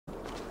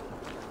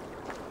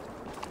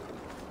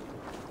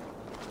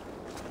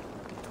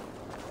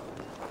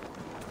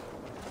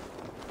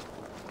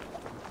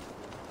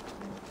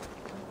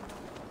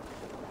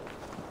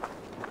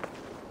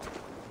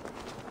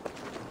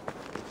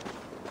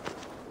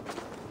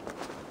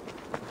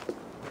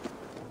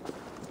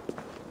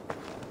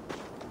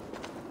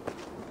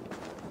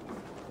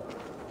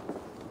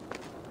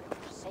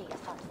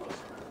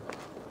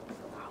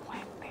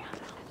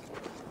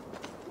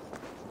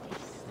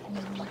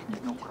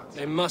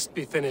must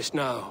be finished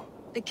now.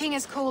 The king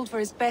has called for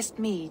his best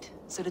mead,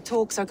 so the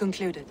talks are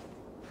concluded.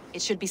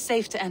 It should be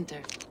safe to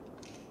enter.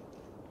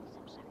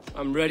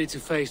 I'm ready to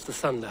face the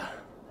thunder.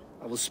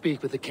 I will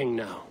speak with the king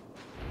now.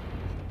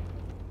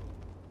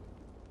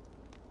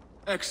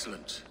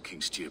 Excellent, King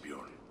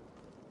Styrbjorn.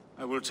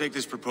 I will take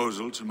this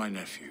proposal to my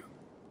nephew.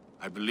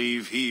 I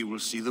believe he will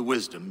see the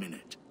wisdom in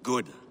it.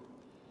 Good.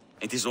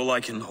 It is all I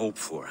can hope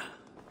for.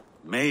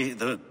 May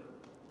the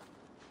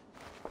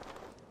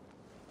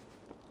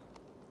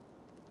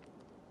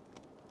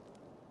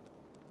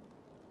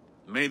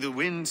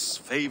winds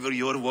favor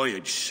your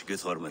voyage,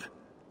 Guthormer.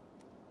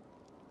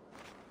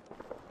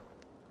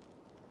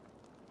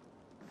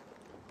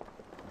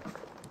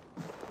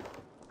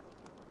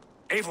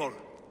 Eivor,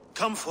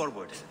 come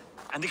forward,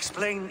 and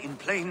explain in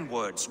plain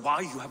words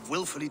why you have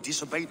willfully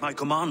disobeyed my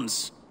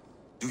commands.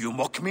 Do you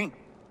mock me?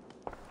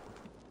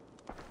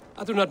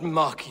 I do not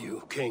mock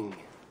you, King.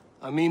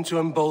 I mean to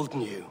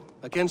embolden you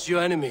against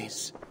your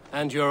enemies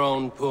and your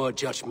own poor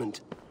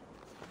judgment.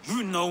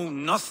 You know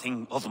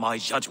nothing of my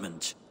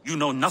judgment. You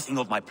know nothing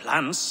of my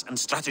plans and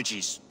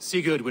strategies.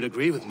 Sigurd would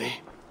agree with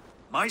me.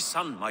 My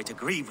son might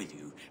agree with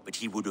you, but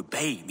he would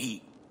obey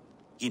me.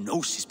 He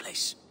knows his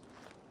place.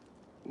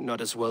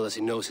 Not as well as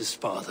he knows his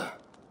father.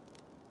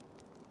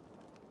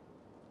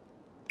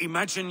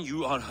 Imagine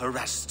you are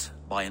harassed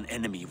by an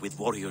enemy with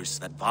warriors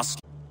that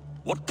vastly.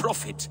 What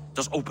profit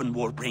does open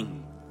war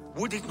bring?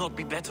 Would it not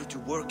be better to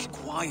work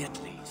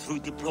quietly, through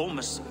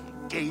diplomacy,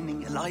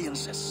 gaining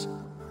alliances?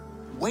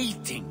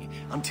 Waiting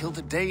until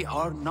the day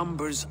our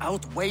numbers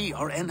outweigh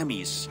our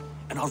enemies,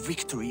 and our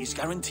victory is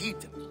guaranteed.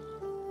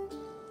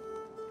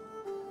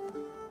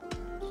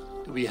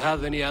 Do we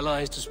have any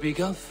allies to speak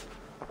of?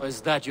 Or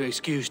is that your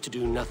excuse to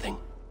do nothing?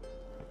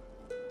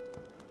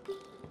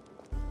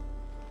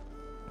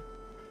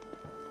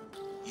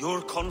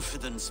 Your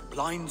confidence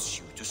blinds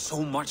you to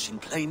so much in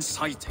plain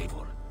sight,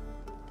 Eivor.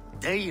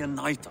 Day and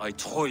night I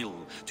toil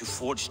to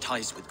forge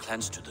ties with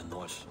clans to the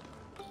north.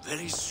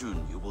 Very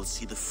soon you will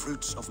see the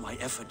fruits of my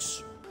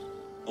efforts.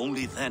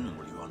 Only then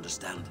will you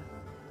understand.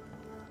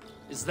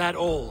 Is that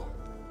all?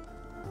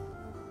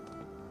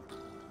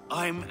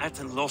 I'm at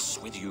a loss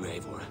with you,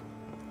 Eivor.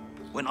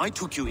 When I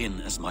took you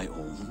in as my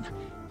own,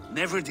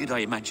 never did I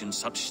imagine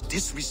such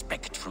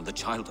disrespect from the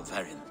child of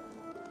Varin.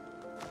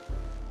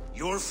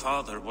 Your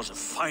father was a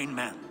fine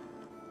man.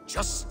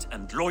 Just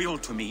and loyal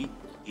to me,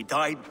 he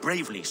died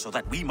bravely so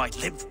that we might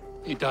live.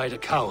 He died a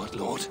coward,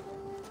 Lord.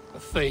 A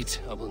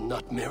fate I will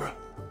not mirror.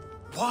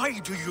 Why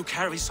do you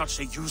carry such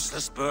a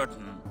useless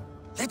burden?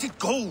 Let it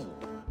go!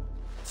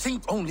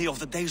 Think only of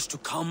the days to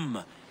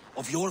come,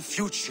 of your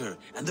future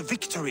and the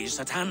victories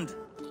at hand.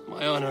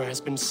 My honor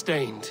has been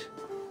stained.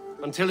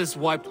 Until it's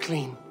wiped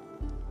clean,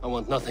 I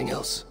want nothing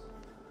else.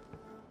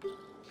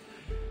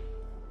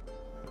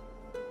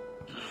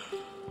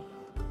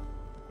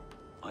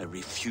 I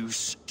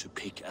refuse to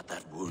pick at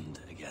that wound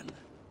again.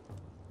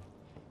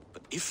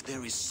 But if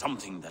there is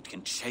something that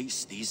can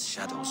chase these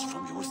shadows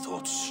from your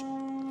thoughts...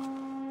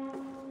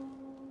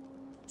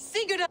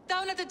 Sigurd,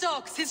 down at the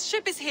docks! His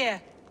ship is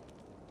here!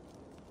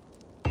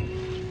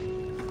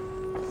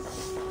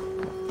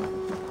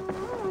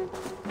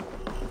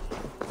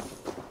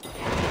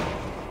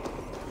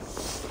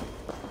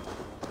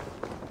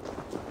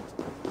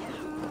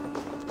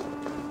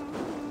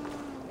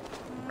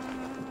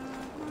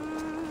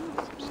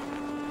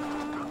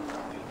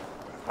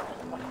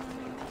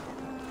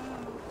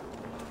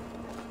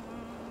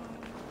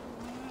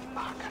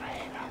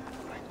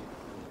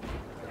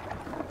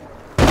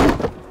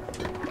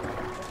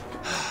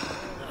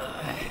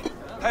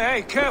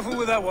 Hey, careful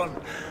with that one.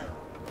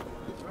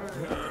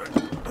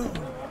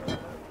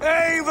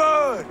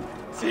 Eivor!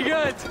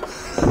 Sigurd!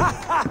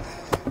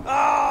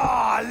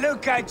 Ah,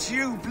 look at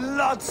you,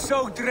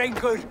 blood-soaked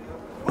drinker.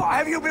 What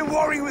have you been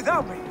worrying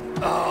without me?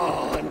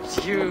 Oh,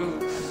 and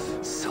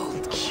you,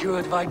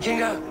 salt-cured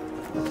Vikinger.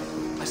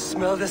 I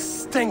smell the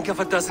stink of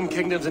a dozen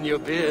kingdoms in your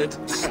beard.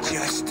 It's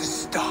just the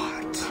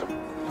start.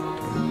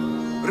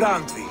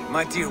 Randvi,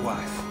 my dear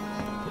wife,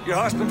 your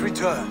husband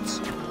returns.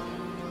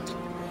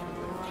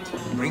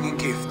 Bringing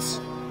gifts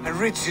and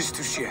riches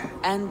to share.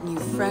 And new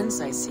friends,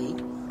 I see.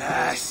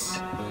 Yes.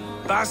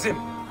 Basim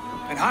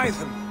and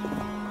Hytham.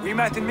 We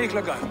met in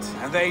Miklagard,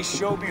 and they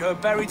showed me her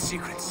buried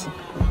secrets.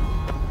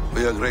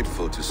 We are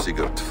grateful to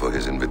Sigurd for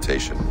his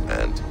invitation,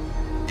 and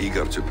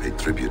eager to pay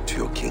tribute to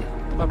your king.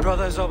 My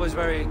brother is always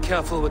very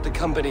careful with the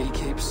company he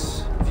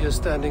keeps. If you're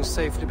standing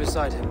safely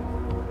beside him,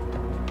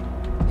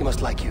 he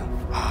must like you.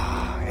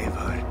 Ah,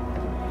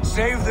 Eivor.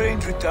 Save the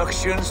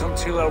introductions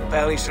until our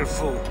bellies are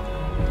full.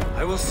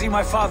 I will see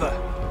my father.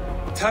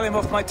 Tell him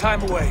of my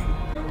time away.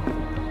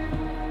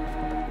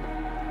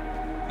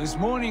 This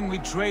morning we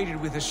traded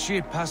with a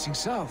ship passing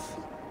south.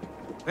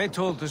 They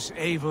told us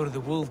Eivor the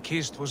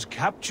Wolf-Kissed was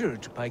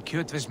captured by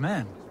Kjotve's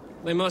men.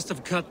 They must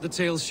have cut the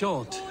tale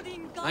short.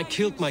 I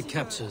killed my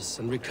captors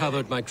and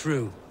recovered my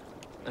crew.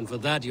 And for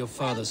that your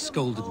father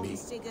scolded me.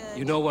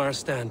 You know where I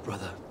stand,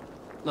 brother.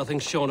 Nothing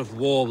short of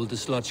war will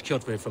dislodge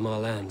Kjotve from our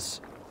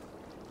lands.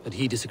 But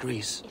he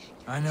disagrees.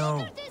 I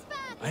know.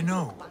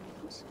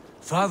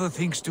 Father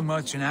thinks too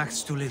much and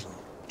acts too little.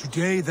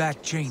 Today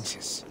that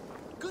changes.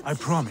 I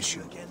promise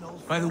you.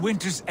 By the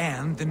winter's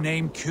end, the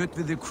name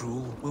Kjotve the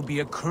Cruel will be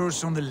a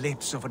curse on the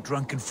lips of a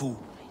drunken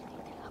fool.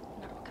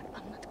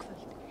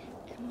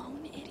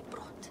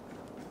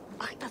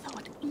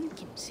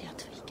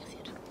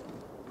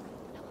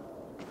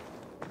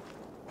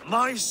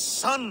 My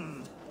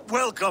son!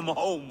 Welcome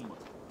home!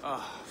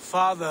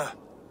 Father.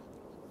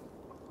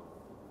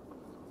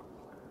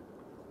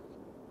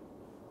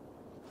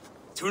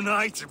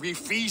 Tonight we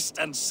feast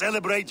and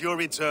celebrate your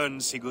return,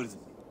 Sigurd.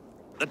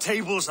 The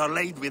tables are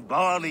laid with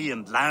barley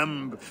and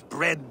lamb,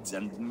 bread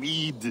and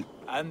mead.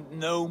 And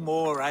no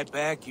more, I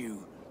beg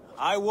you.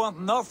 I want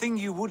nothing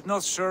you would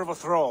not serve a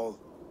thrall.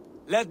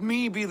 Let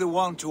me be the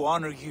one to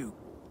honor you.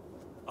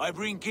 I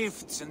bring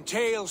gifts and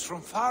tales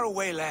from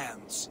faraway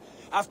lands.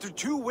 After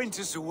 2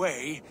 winters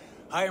away,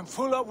 I am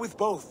full up with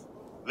both.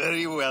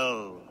 Very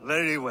well,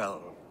 very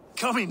well.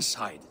 Come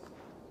inside.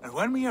 And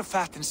when we are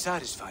fat and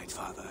satisfied,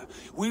 Father,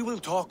 we will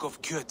talk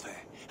of Kjotve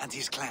and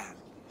his clan,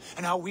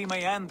 and how we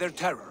may end their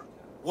terror,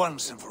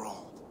 once and for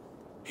all.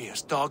 He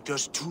has dogged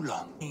us too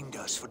long, named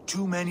us for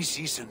too many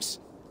seasons.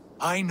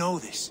 I know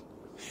this.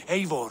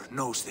 Eivor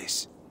knows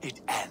this.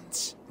 It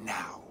ends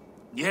now.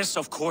 Yes,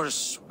 of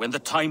course, when the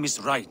time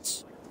is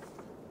right.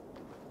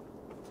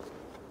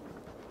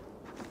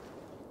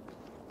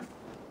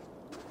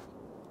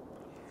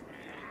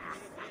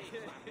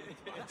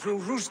 Through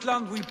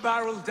Rusland we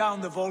barreled down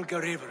the Volga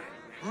River,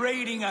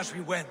 raiding as we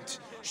went,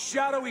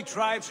 shadowy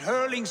tribes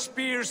hurling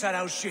spears at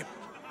our ship.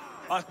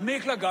 At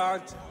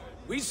Miklagard,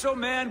 we saw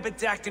men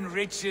bedecked in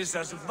riches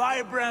as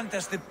vibrant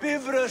as the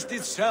Bifrost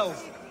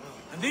itself.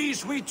 And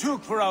these we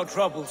took for our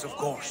troubles, of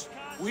course.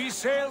 We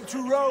sailed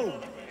to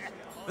Rome,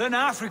 then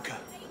Africa,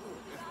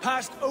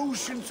 past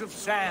oceans of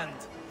sand,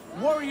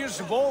 warriors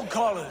of all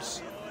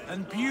colors,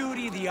 and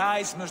beauty the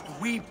eyes must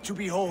weep to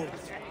behold.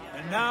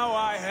 And now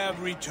I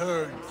have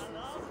returned,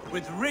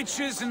 with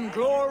riches and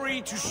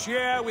glory to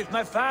share with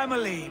my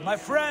family, my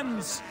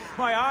friends,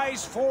 my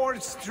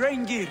eyes-forged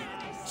Strengir.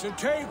 So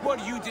take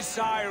what you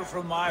desire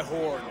from my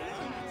horn.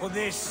 For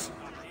this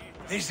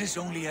is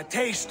only a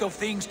taste of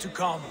things to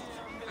come.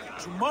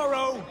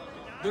 Tomorrow,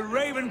 the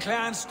Raven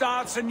clan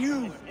starts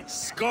anew.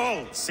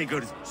 Skål,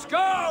 Sigurd.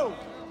 Skål!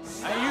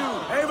 And you,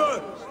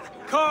 Eivor,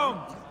 come.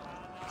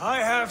 I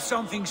have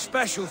something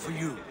special for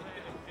you.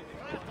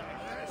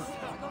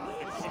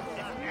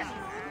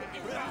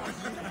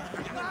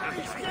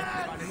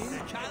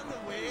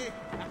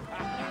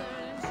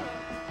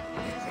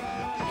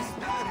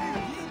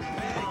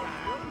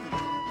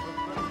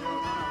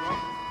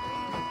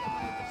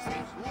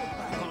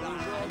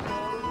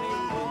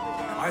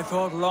 I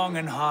thought long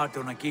and hard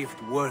on a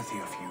gift worthy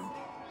of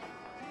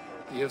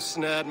you. You've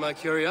snared my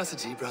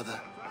curiosity, brother.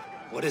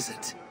 What is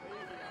it?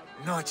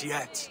 Not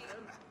yet.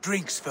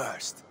 Drinks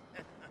first.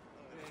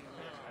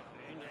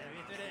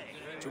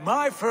 To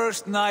my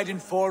first night in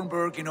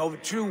Fornburg in over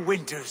 2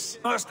 winters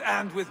must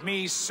end with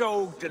me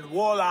soaked and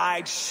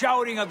wall-eyed,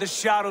 shouting at the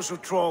shadows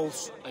of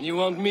trolls. And you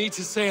want me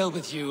to sail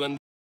with you and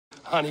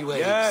honey waves?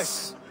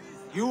 Yes.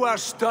 You are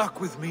stuck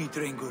with me,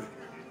 Drengur.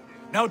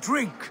 Now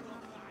drink.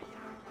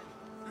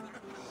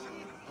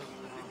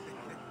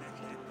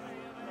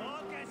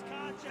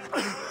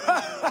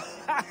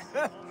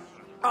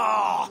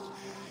 Ah,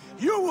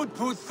 you would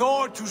put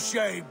Thor to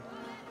shame.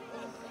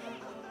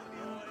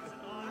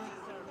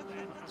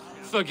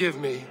 Forgive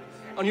me.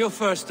 On your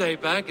first day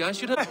back, I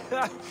should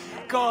have...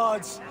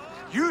 Gods,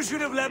 you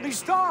should have let me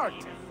start.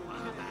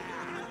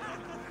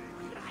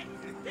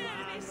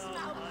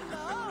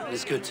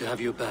 It's good to have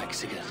you back,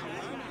 Sigurd.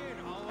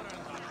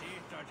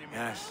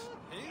 Yes.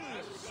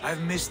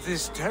 I've missed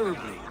this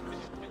terribly.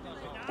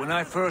 When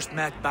I first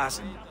met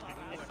Basin,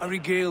 I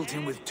regaled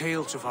him with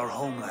tales of our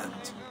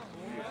homeland.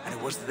 And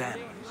it was then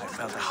I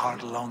felt a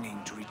heart longing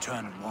to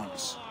return at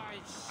once.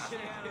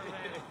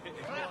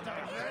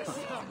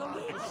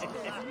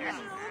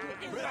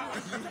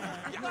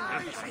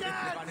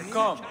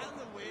 Come.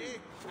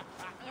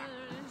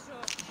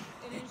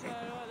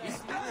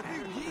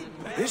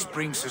 This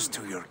brings us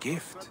to your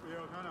gift.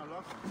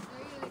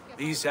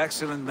 These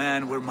excellent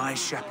men were my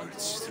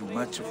shepherds through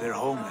much of their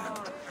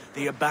homeland,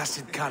 the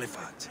Abbasid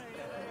Caliphate.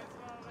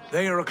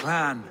 They are a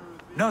clan,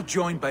 not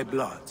joined by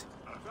blood,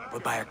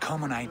 but by a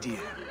common idea.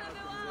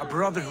 A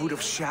brotherhood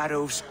of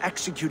shadows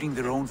executing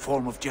their own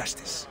form of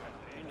justice.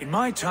 In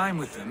my time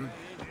with them,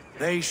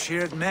 they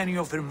shared many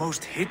of their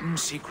most hidden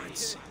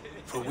secrets,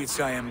 for which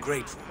I am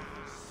grateful.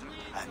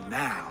 And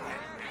now,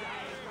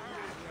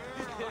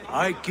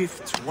 I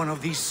gift one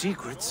of these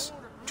secrets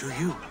to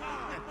you.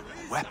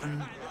 A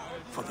weapon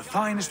for the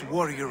finest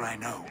warrior I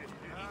know.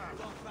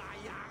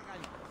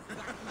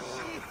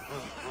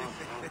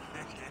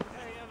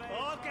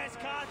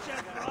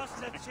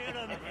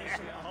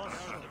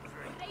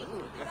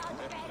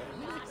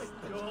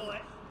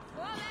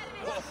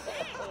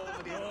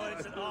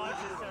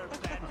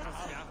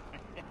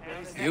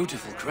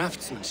 Beautiful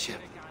craftsmanship.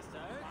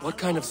 What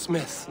kind of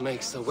smith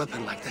makes a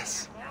weapon like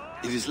this?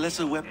 It is less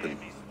a weapon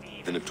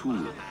than a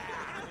tool.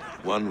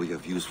 One we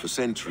have used for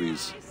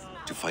centuries,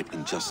 to fight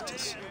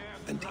injustice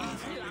and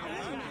evil.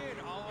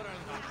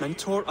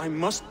 Mentor, I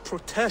must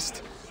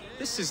protest.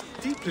 This is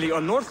deeply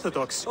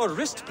unorthodox. Our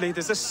wrist blade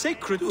is a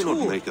sacred Do tool.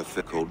 not make a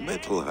thick cold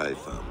metal,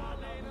 Haitham.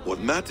 What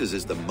matters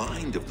is the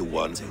mind of the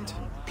ones in it.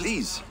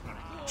 Please,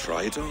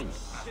 try it on.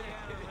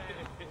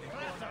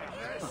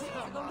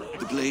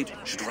 The blade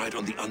should ride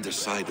on the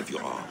underside of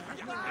your arm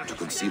to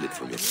conceal it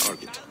from your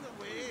target.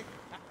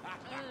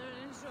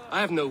 I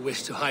have no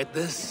wish to hide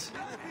this,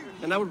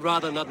 and I would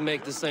rather not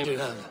make the same you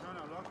have.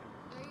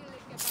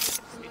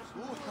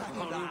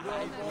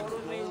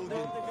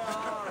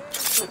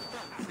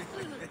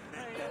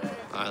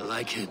 I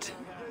like it.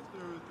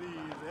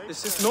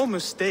 This is no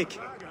mistake.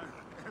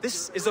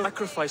 This is a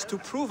sacrifice to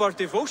prove our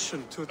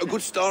devotion to... A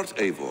good start,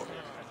 Eivor.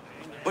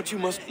 But you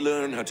must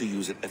learn how to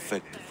use it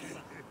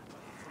effectively.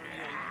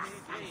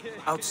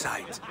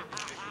 Outside.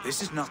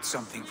 This is not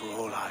something for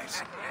all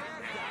eyes.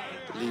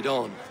 Lead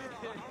on.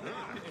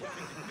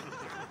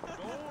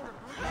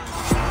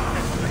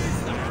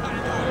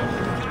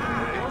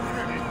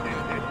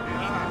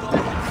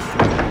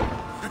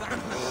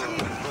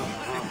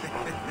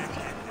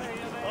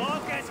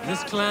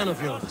 This clan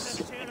of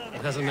yours,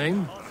 it has a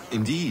name?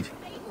 Indeed.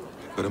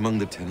 But among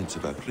the tenets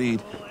of our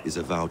creed is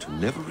a vow to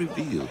never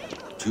reveal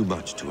too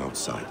much to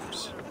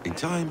outsiders. In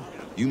time,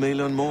 you may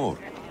learn more.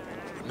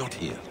 But not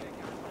here,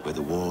 where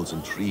the walls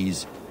and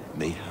trees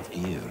may have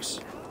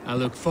ears. I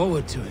look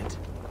forward to it.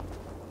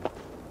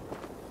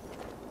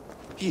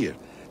 Here,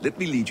 let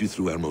me lead you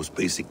through our most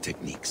basic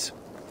techniques.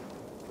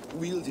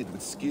 Wielded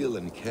with skill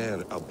and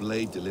care, our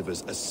blade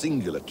delivers a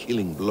singular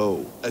killing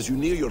blow. As you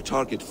near your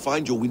target,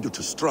 find your window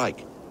to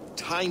strike.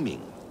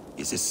 Timing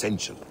is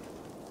essential.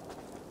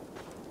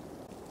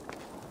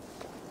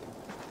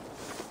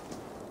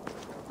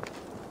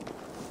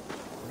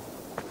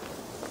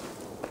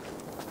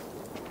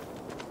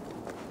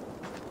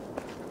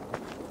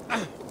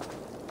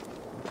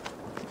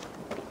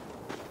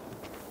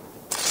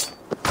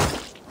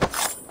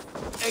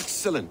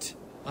 Excellent!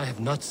 I have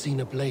not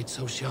seen a blade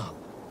so sharp.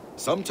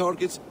 Some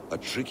targets are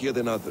trickier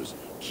than others.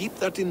 Keep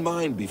that in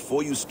mind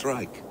before you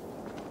strike.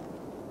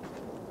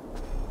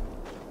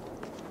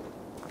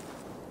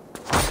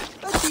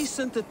 A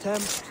decent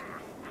attempt.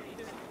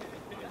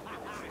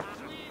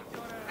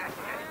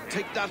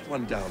 Take that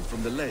one down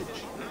from the ledge.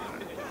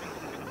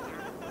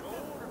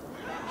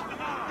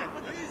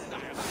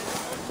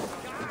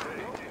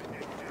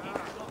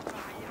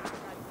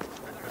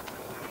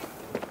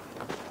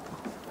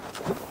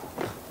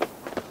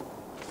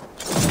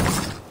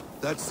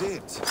 That's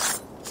it.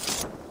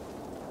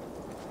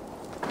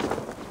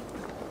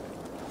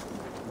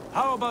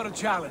 How about a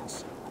challenge?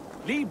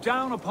 Leap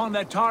down upon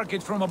that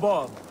target from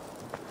above.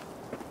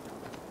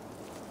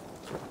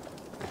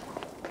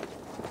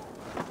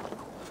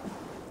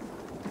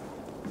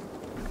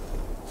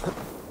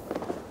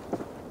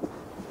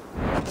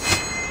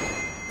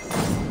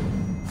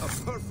 A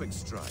perfect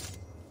strike.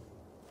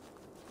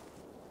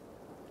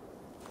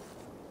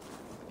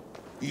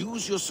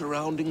 Use your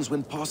surroundings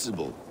when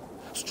possible.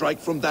 Strike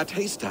from that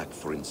haystack,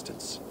 for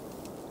instance.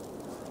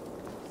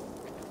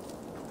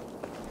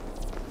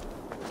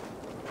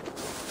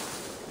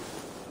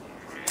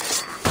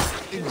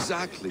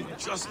 Exactly,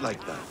 just like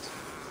that.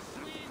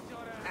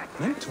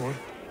 Mentor,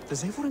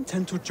 does Eivor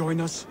intend to join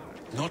us?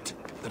 Not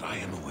that I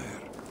am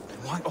aware. Then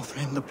why offer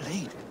him the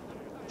blade?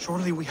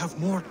 Surely we have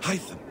more...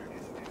 Hytham.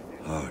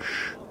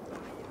 Hush.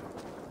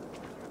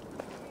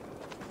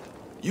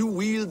 You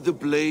wield the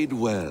blade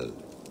well.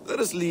 Let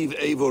us leave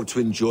Eivor to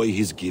enjoy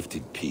his gift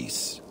in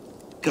peace.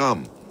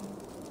 Come.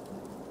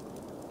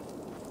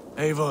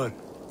 Eivor,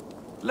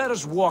 let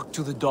us walk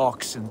to the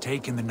docks and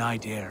take in the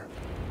night air.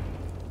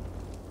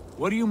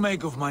 What do you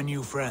make of my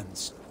new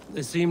friends?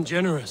 They seem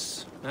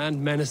generous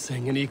and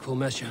menacing in equal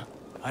measure.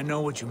 I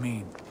know what you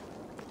mean.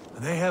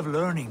 They have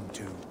learning,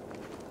 too.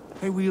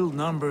 They wield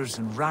numbers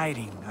and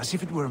writing as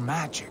if it were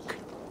magic.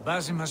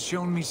 Basim has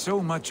shown me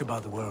so much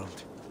about the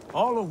world,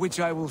 all of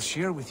which I will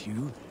share with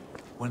you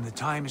when the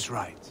time is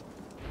right.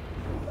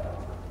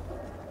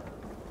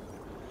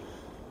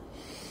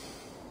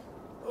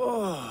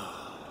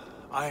 Oh,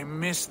 I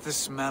miss the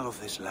smell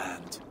of this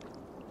land.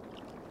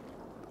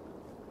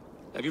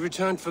 Have you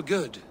returned for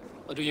good?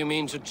 Or do you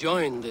mean to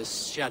join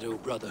this Shadow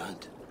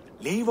Brotherhood?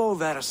 Leave all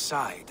that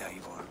aside,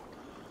 Eivor.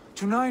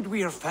 Tonight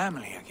we are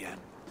family again.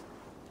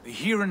 The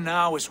here and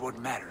now is what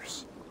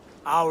matters.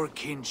 Our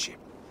kinship,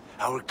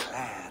 our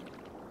clan,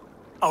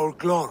 our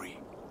glory.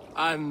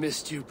 I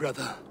missed you,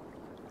 brother.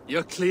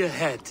 Your clear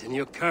head and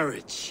your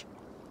courage.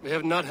 We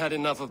have not had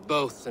enough of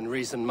both in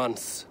recent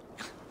months.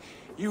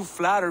 You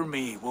flatter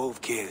me,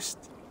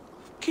 Wolf-Kissed.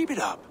 Keep it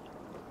up.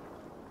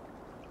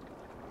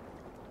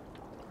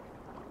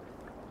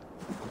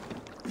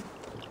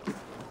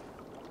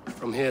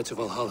 From here to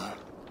Valhalla,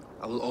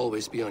 I will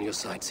always be on your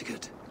side,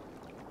 Sigurd.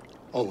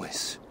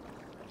 Always.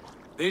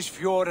 This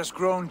fjord has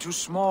grown too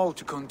small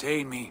to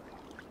contain me,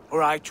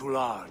 or I too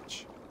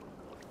large.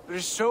 There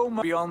is so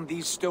much beyond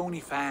these stony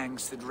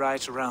fangs that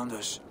rise around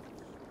us.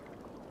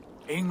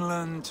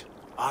 England,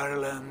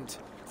 Ireland,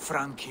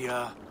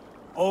 Francia,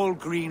 All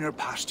greener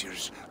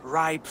pastures,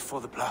 ripe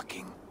for the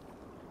plucking.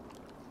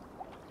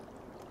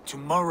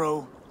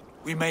 Tomorrow,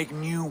 we make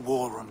new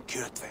war on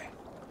Kjotve,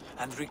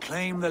 and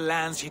reclaim the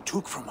lands he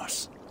took from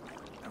us.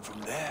 And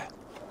from there,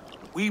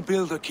 we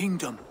build a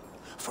kingdom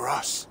for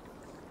us.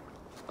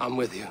 I'm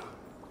with you.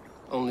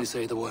 Only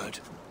say the word.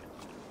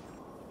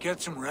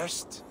 Get some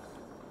rest,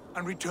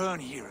 and return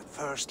here at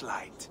first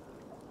light.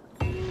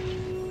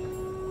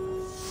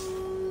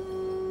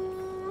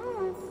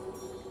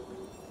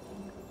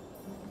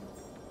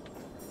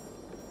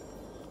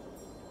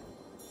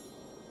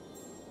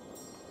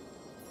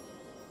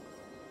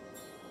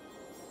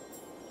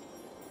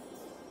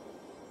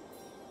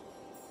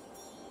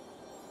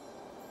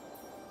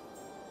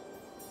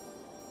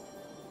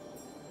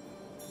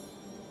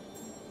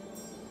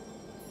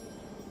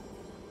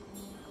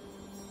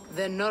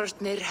 The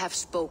Northnir have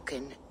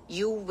spoken.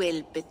 You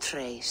will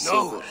betray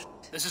No! Sigurd.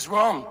 This is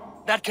wrong.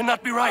 That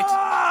cannot be right.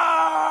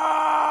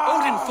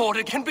 Odin fought.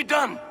 It can be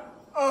done.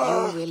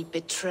 You will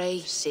betray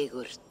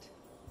Sigurd.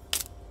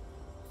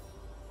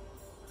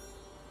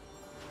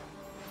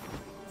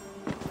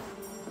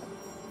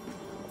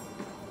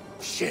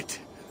 Shit.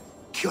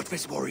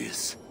 Kjotve's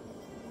warriors.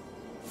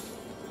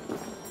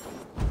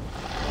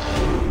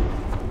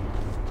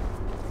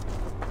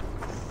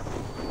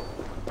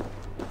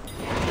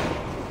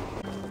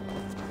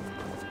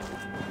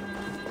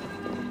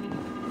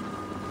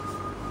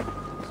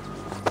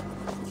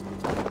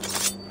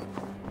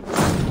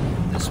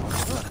 This one will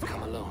not have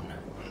come alone.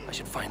 I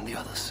should find the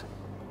others.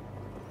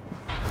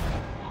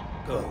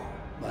 Go,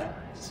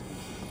 lads.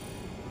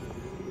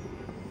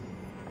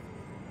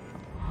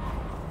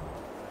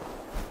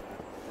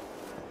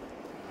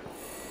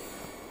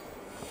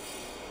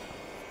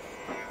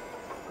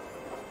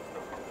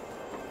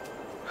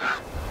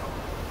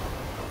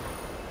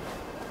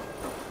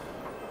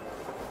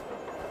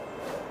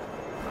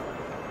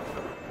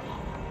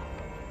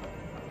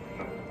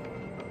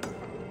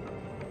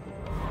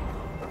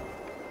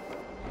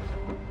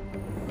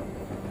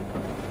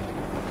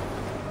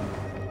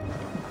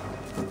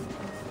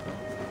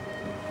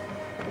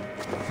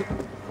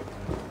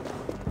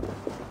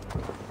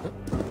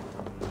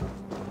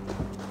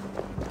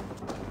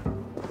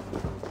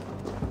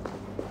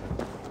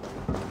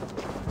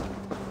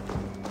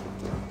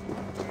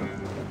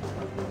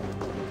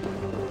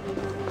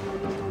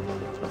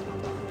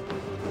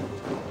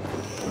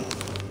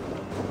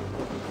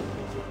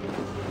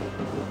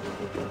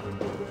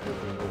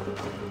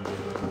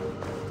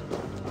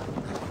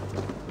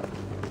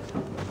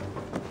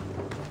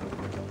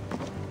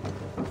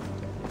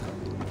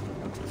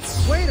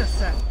 Wait a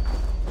sec.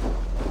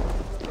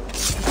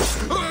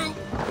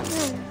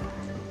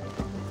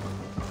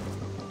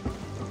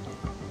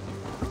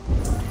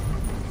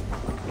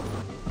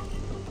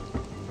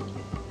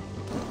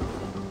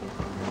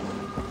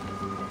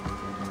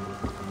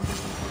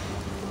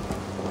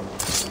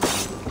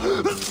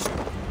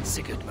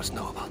 Sigurd must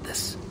know about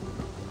this.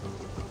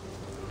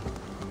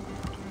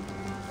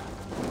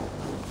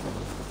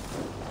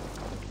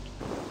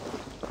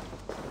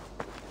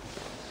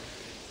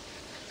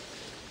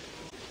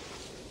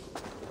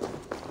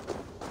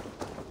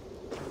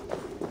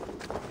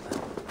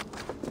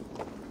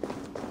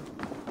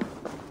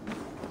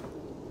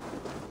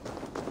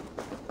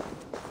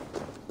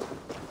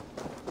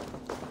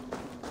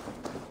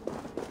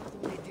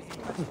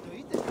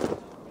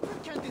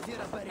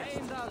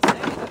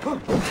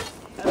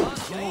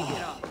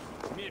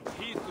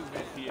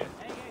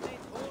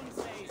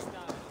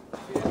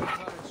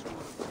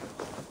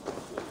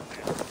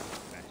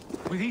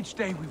 With each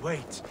day we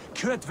wait,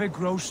 Kjotve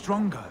grows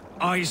stronger.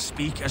 I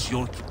speak as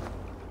your...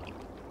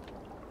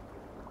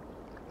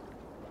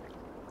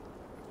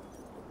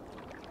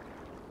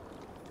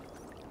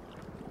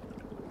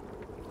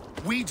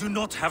 We do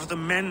not have the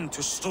men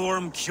to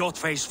storm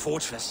Kjotve's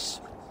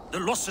fortress. The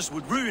losses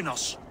would ruin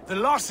us. The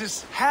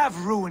losses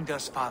have ruined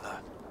us, father.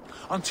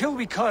 Until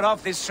we cut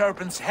off this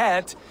serpent's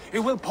head, it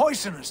will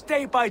poison us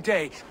day by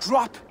day,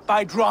 drop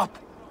by drop.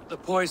 The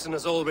poison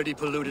has already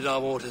polluted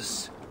our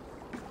waters.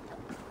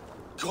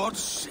 God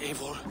save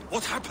her.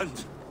 What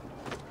happened?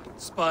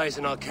 Spies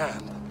in our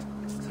camp.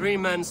 3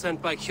 men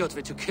sent by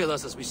Kjotve to kill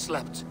us as we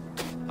slept.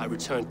 I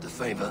returned the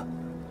favor.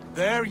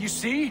 There, you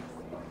see?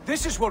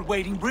 This is what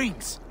waiting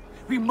brings.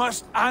 We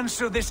must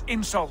answer this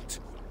insult.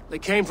 They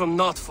came from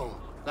Notful,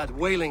 that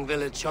whaling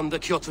village under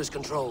Kjotve's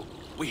control.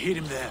 We hid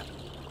him there.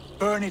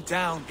 Burn it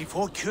down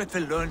before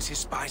Kjotve learns his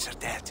spies are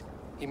dead.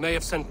 He may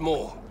have sent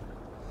more.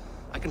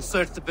 I can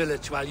search the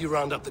village while you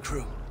round up the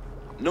crew.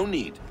 No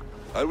need.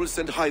 I will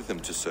send Hytham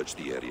to search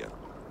the area.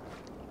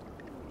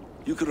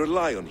 You can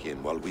rely on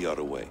him while we are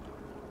away.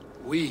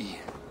 We?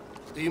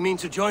 Do you mean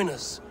to join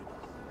us?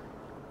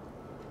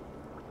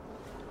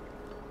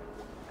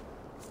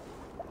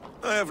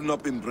 I have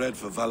not been bred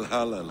for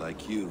Valhalla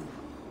like you,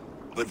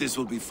 but this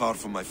will be far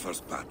from my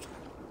first battle.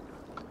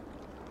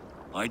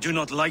 I do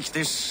not like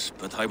this,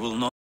 but I will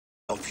not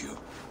help you.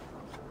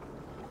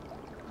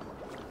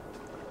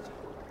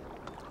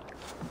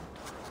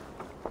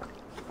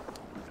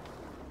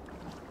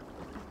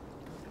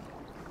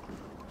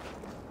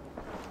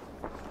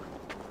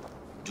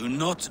 Do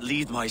not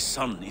lead my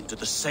son into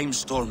the same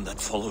storm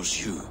that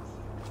follows you.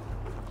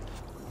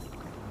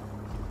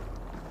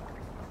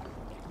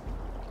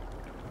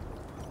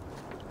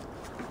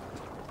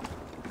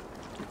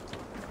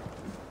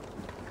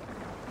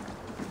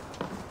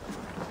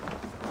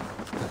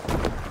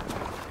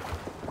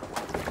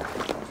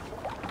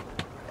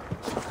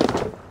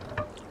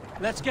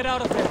 Let's get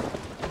out of there.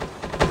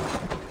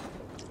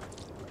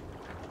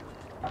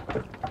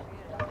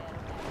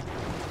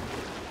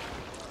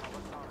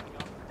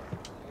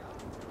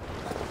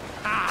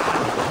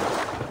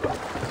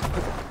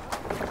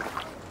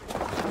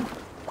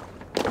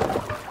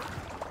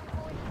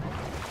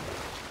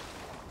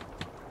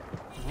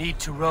 Need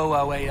to row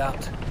our way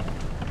out.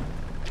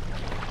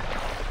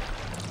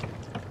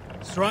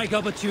 Strike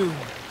up a tune.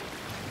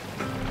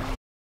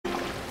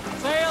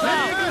 Sail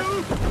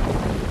out!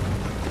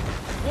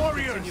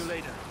 Warriors! Continue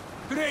later.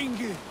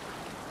 Drenge!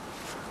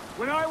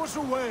 When I was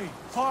away,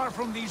 far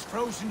from these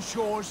frozen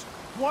shores,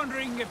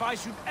 wondering if I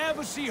should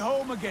ever see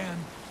home again,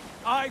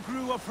 I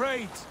grew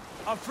afraid.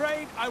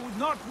 Afraid I would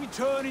not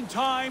return in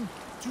time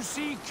to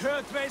see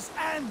Kjotve's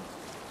end.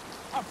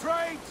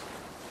 Afraid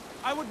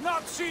I would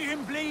not see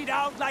him bleed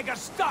out like a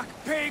stuck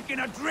pig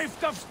in a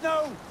drift of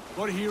snow.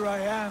 But here I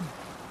am,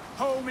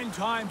 home in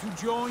time to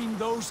join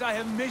those I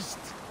have missed,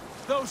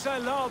 those I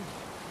love,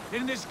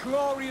 in this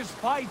glorious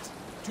fight.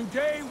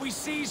 Today we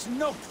seize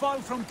Noctval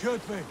from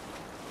Kjotve.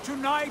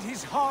 Tonight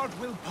his heart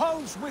will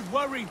pulse with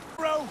worry.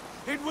 Tomorrow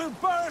it will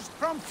burst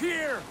from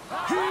fear.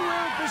 He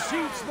will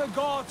beseech the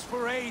gods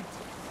for aid,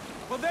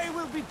 but they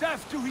will be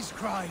deaf to his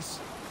cries.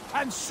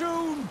 And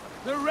soon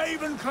the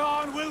Raven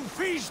clan will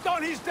feast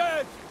on his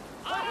dead.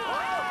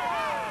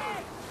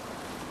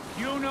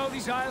 You know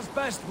these isles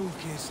best,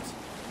 Wolf-Kissed.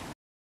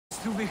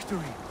 To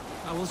victory.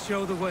 I will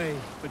show the way,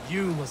 but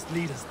you must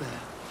lead us there.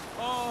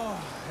 Oh,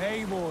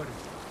 Eivor.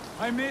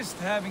 I missed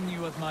having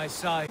you at my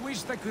side.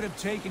 Wished I could have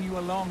taken you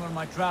along on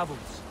my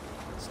travels.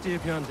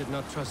 Styrbjörn did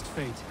not trust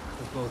fate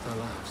with both our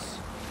lives.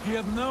 You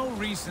have no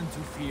reason to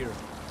fear.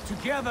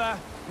 Together,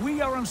 we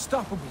are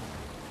unstoppable.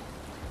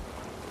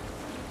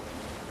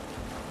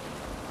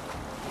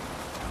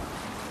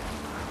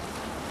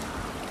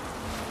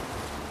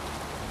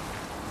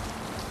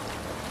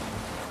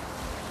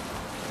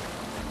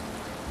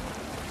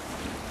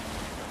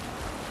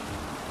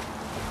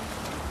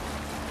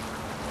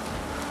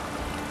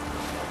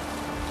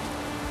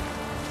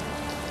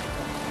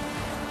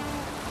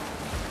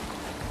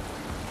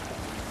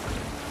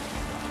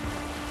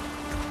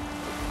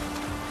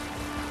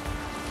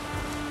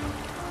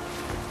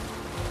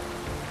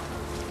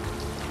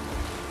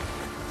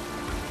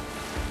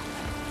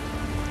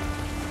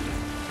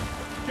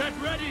 Get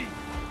ready!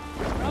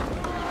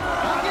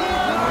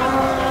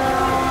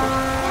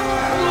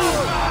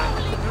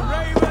 The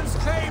Ravens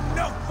claim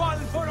Noctval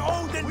for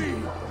Odin!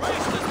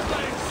 Raise this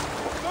place!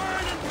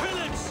 Burn and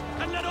pillage!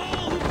 And let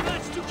all who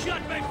pledge to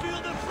Kjotve feel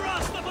the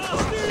frost of our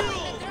steel!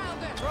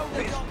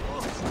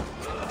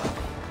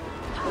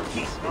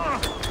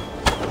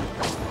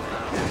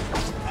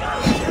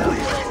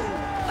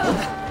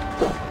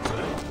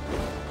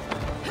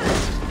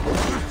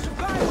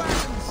 Supply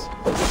wagons!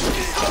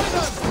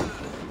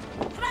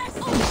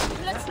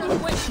 Let's not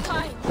waste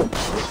time.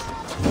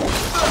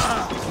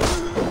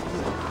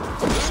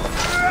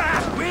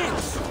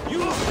 Witch!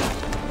 You...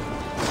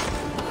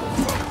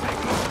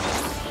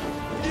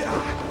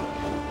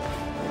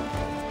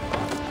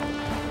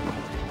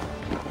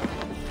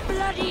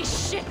 Bloody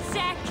shit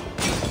sack!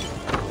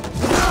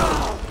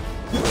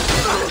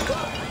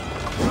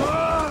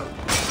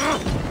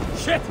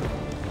 Shit!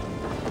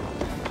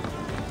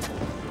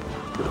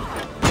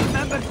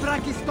 Remember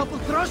Fraki's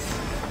doppelthrust?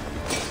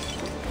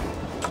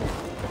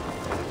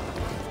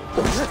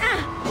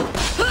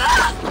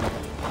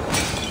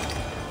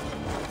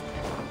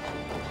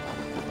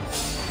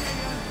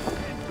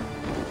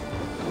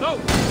 No!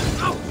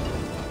 Out!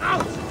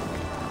 Out!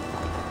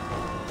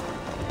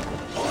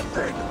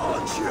 Nothing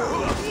on you!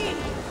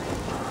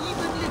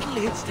 Even little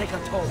hits take a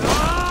toll.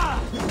 Ah!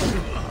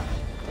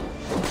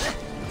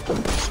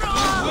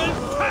 Will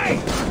pay!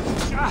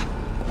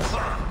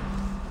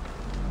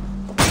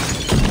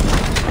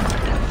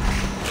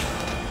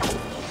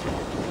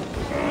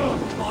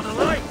 On the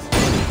light!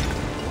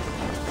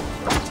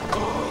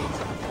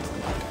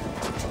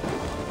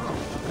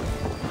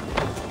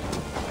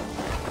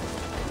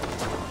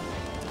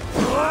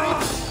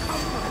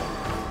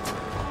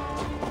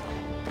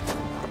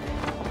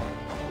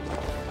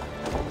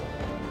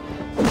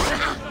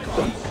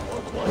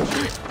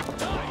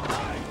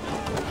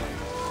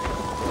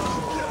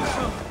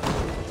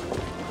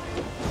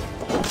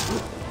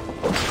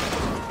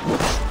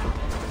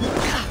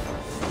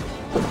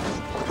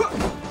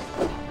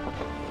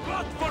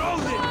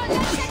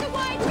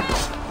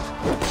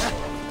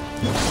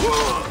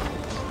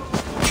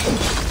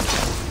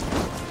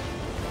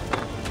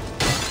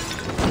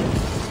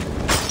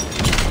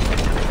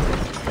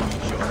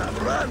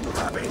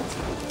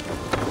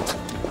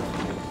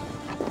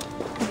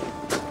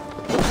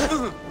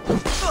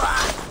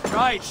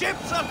 Right,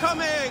 ships are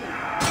coming!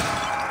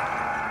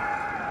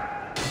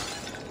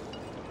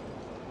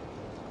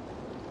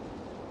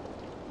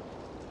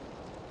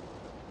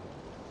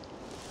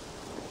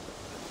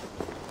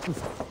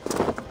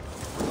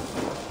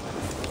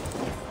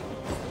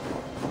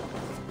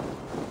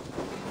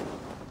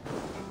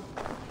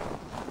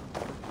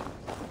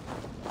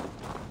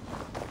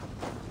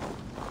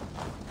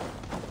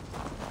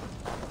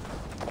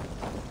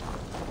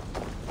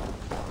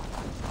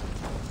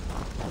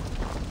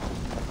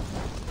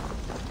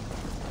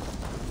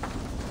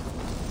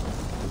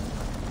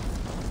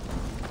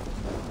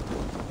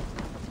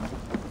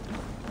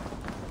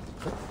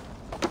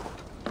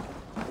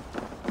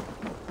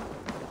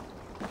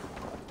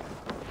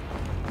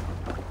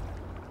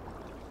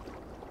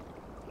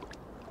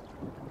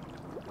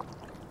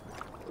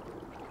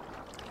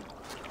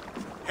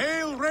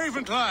 Hail,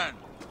 Ravenclan!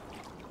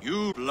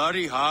 You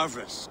bloody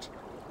harvest.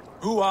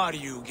 Who are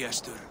you,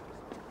 Gester?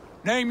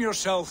 Name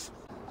yourself.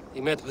 He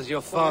met with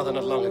your father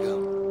not long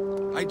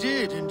ago. I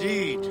did,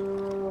 indeed.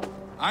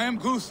 I am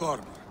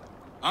Guthorm,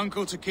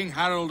 uncle to King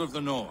Harold of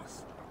the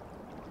North.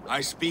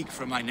 I speak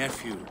for my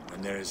nephew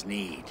when there is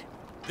need.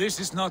 This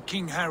is not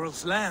King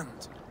Harold's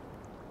land.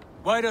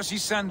 Why does he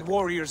send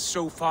warriors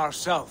so far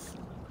south?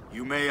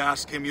 You may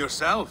ask him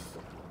yourself,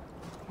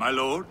 my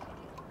lord.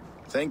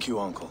 Thank you,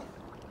 uncle.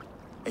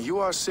 And you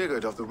are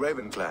Sigurd of the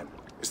Raven clan,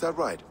 is that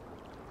right?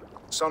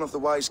 Son of the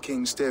wise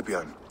King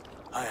Styrbjörn.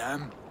 I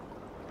am.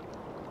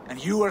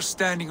 And you are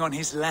standing on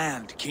his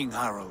land, King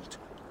Harold.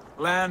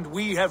 Land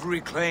we have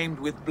reclaimed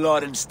with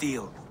blood and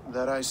steel.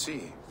 That I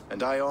see,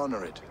 and I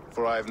honor it,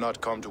 for I have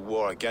not come to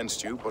war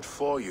against you, but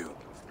for you,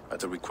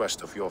 at the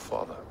request of your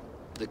father.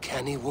 The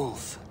canny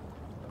wolf.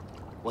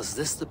 Was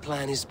this the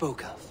plan he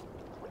spoke of?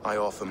 I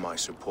offer my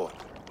support.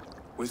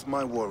 With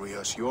my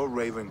warriors, your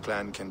Raven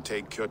clan can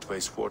take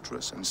Kjotve's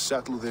fortress and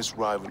settle this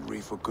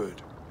rivalry for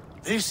good.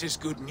 This is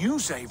good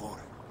news, Eivor.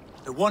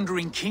 The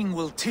Wandering King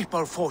will tip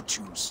our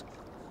fortunes.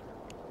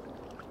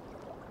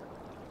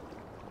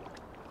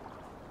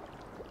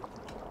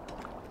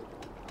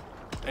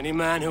 Any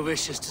man who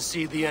wishes to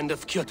see the end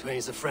of Kjotve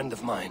is a friend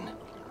of mine.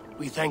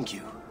 We thank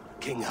you,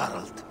 King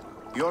Harald.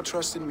 Your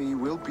trust in me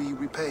will be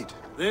repaid.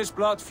 This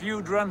blood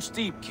feud runs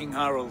deep, King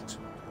Harold.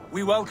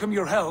 We welcome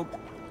your help,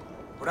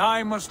 but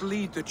I must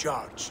lead the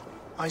charge.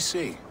 I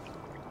see.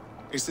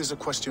 Is this a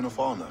question of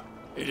honor?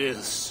 It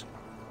is.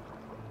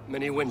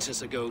 Many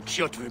winters ago,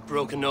 Kjotve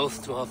broke an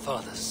oath to our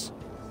fathers.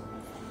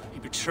 He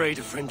betrayed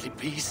a friendly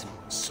peace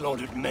and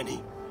slaughtered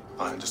many.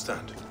 I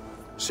understand.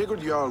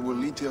 Sigurd Jarl will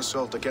lead the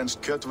assault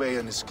against Kjotve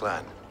and his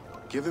clan.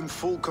 Give him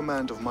full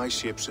command of my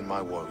ships and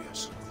my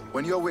warriors.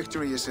 When your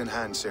victory is in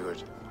hand,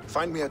 Sigurd,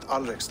 find me at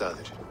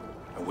Alrekstadir,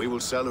 and we will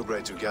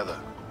celebrate together.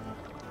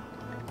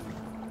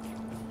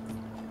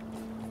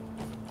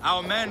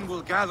 Our men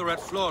will gather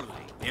at Florley,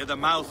 near the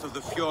mouth of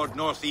the fjord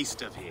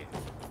northeast of here.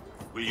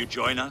 Will you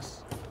join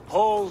us?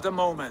 Hold a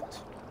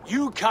moment.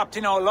 You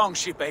captain our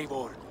longship,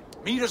 Eivor.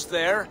 Meet us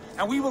there,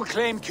 and we will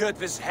claim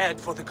Kjotve's head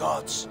for the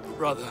gods.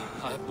 Brother,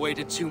 I have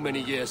waited too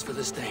many years for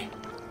this day.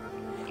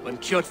 When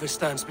Kjotve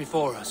stands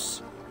before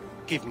us,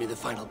 give me the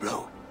final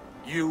blow.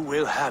 You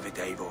will have it,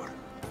 Eivor.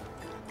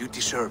 You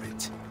deserve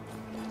it.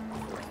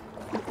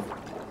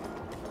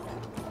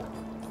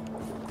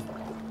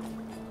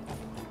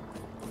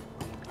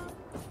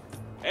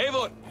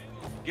 Eivor,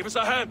 give us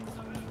a hand.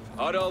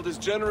 Harald is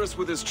generous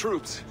with his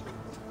troops.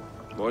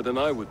 More than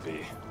I would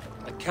be.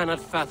 I cannot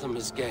fathom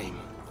his game.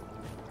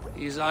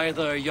 He is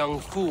either a young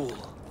fool,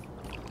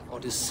 or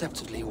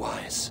deceptively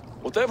wise.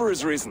 Whatever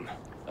his reason,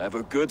 I have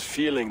a good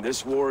feeling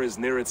this war is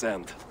near its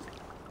end.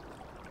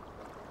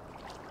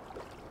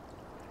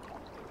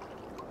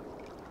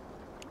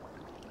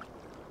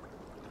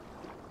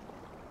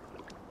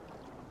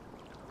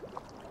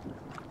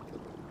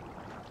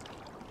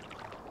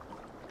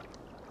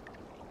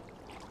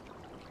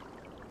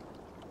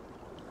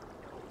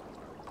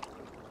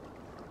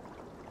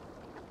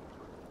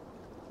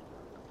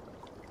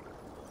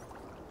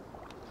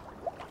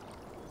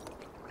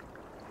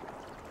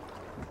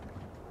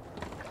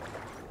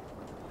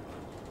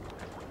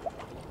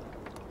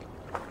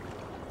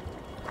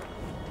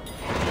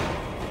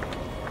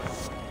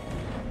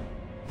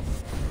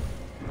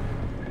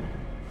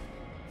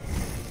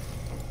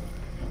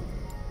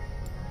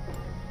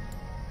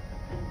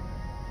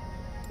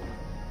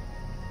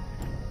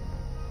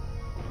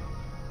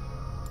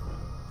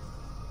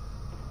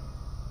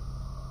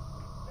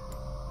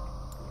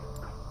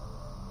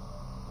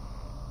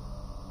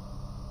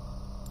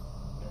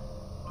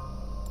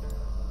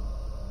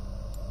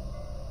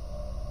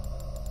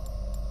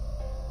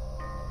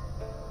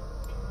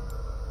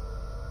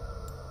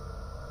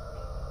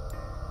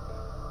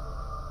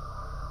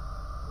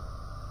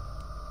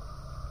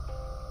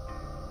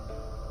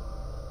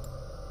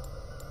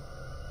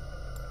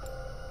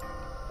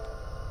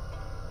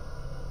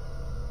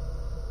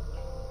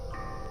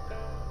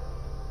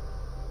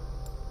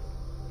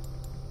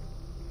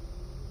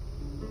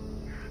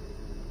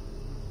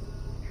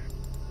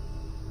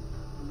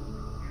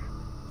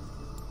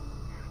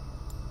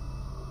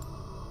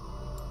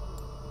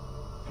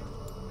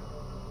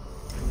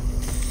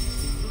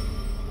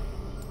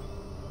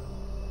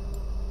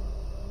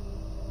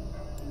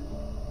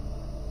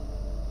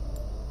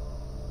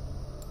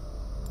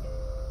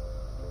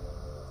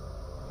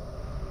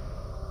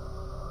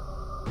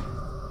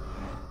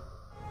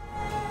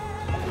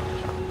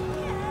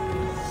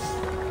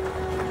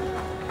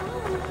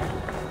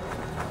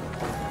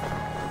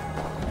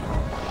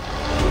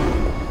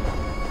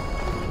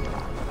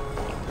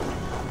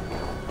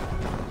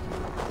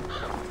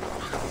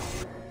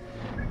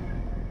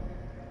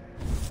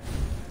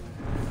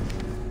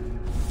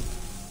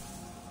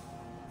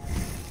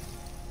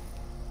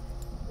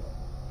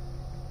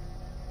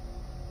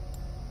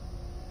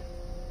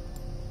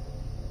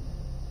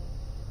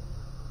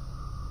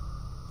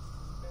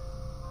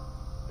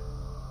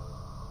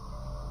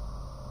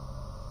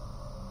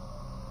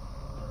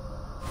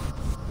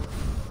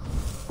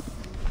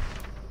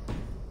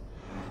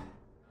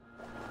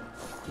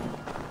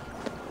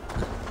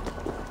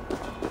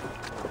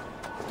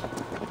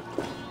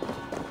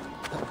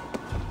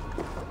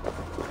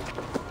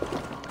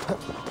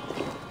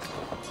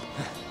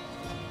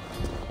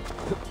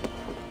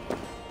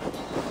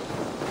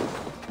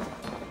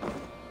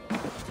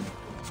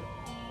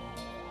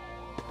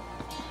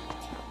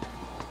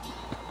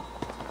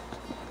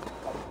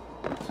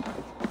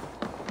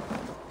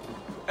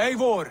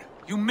 Eivor,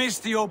 you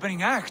missed the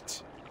opening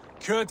act.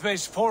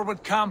 Kjotve's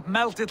forward camp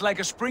melted like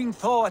a spring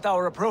thaw at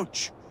our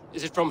approach.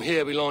 Is it from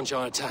here we launch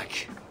our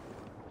attack?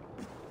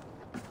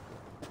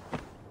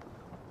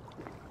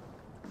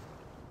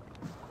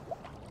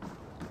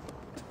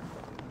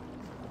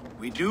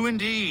 We do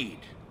indeed,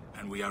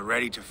 and we are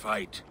ready to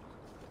fight.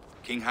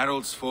 King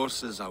Harald's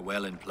forces are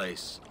well in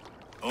place.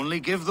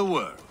 Only give the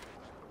word.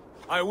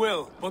 I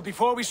will, but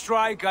before we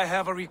strike, I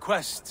have a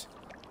request.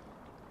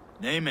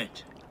 Name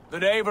it.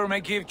 That Eivor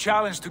may give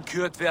challenge to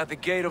Kjotve at the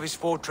gate of his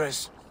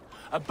fortress.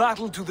 A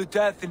battle to the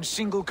death in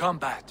single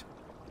combat.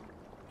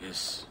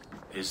 Is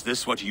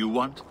this what you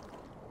want?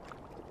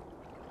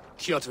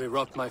 Kjotve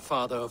robbed my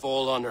father of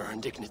all honor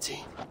and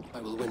dignity.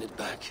 I will win it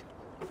back.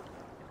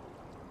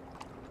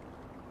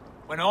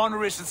 When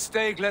honor is at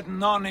stake, let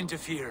none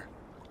interfere.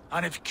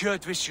 And if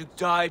Kjotve should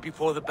die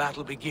before the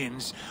battle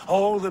begins,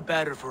 all the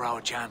better for our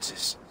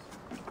chances.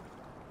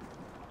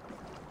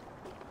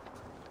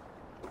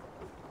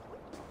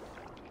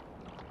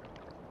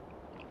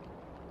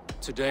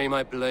 Today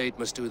my blade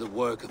must do the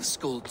work of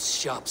Skuld's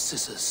sharp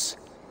scissors,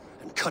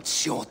 and cut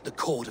short the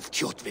cord of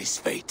Kjotve's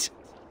fate.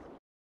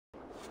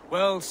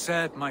 Well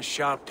said, my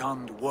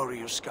sharp-tongued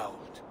warrior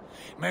Skald.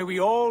 May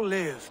we all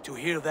live to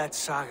hear that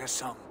saga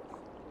sung.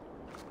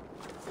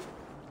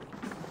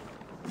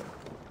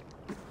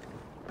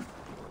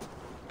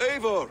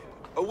 Eivor,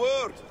 a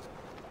word!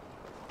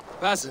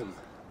 Basim,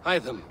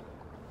 Hytham.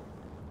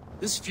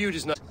 This feud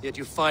is not... yet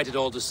you fight it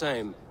all the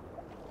same.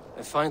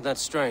 I find that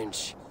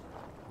strange.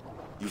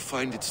 You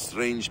find it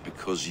strange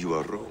because you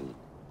are wrong.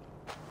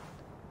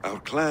 Our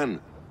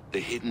clan, the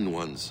Hidden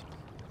Ones,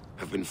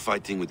 have been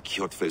fighting with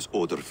Kjotve's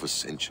order for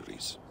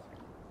centuries.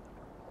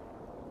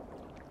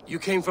 You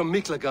came from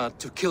Miklagard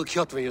to kill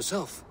Kjotve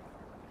yourself?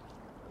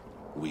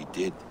 We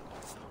did.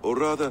 Or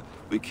rather,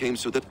 we came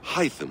so that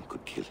Hytham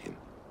could kill him.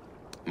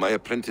 My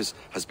apprentice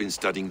has been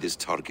studying this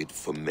target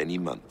for many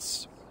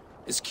months.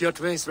 Is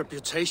Kjotve's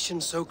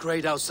reputation so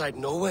great outside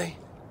Norway?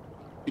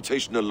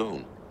 Reputation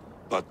alone,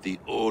 but the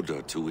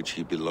order to which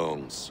he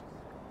belongs.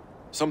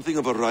 Something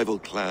of a rival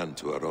clan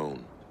to our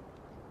own.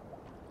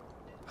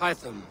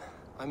 Hytham,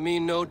 I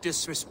mean no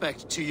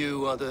disrespect to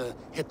you or the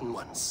Hidden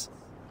Ones.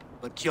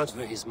 But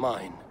Kjotve is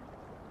mine.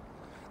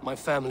 My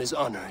family's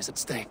honor is at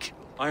stake.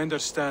 I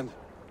understand.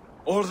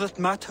 All that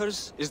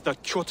matters is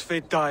that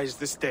Kjotve dies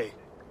this day.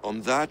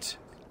 On that,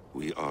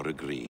 we are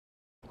agreed.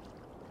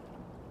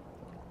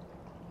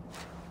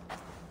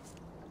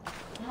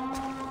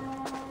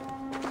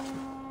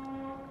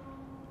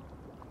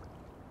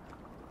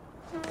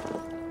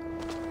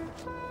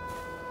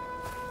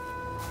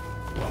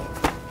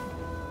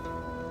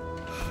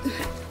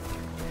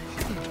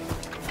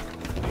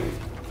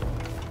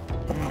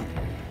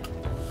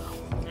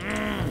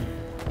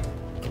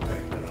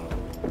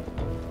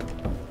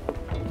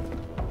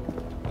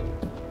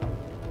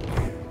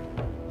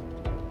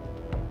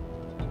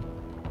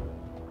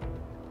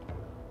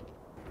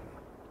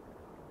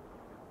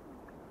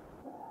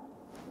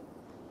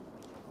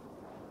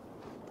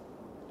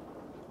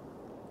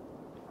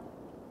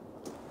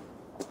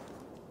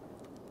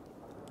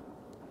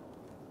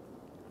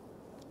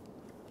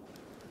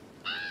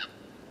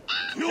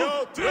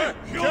 Kjotve!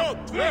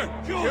 Kjotve!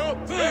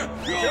 Kjotve!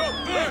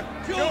 Kjotve!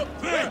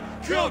 Kjotve!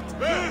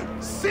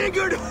 Kjotve!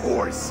 Sigurd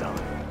Whoreson!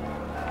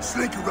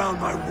 Slink around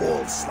my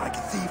walls like a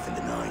thief in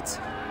the night.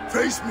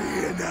 Face me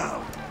here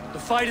now. The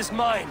fight is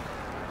mine,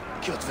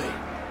 Kjotve.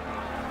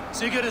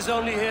 Sigurd is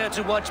only here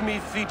to watch me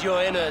feed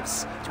your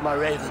innards to my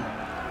raven.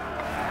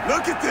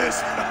 Look at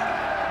this!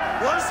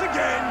 Once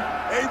again,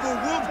 Eivor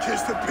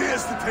Wolfkist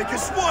appears to take a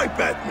swipe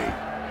at me.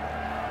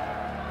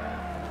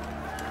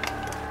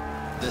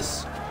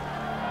 This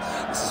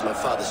is my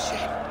father's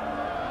shame.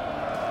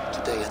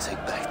 Today I take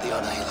back the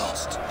honor he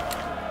lost.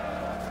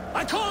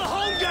 I call a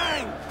home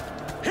gang!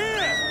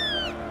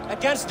 Here!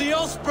 Against the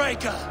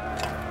Oathbreaker!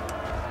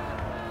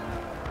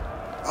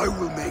 I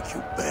will make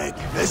you beg,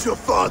 as your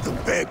father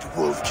begged,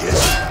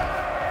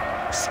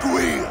 Wolfkist.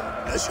 Squeal,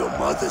 as your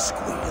mother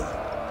squealed.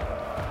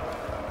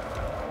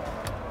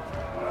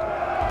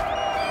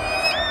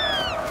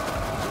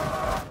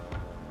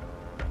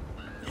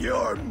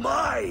 You're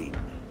mine!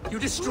 You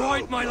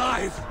destroyed my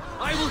life!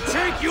 I will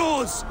take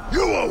yours!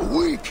 You are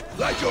weak,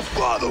 like your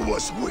father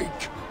was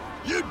weak!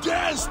 You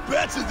dance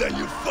better than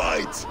you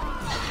fight!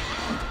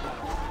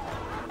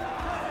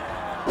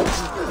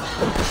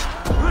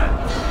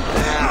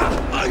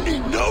 I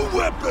need no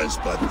weapons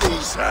but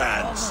these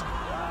hands!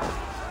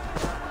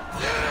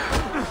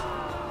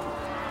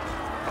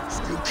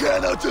 You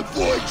cannot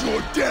avoid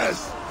your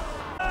death!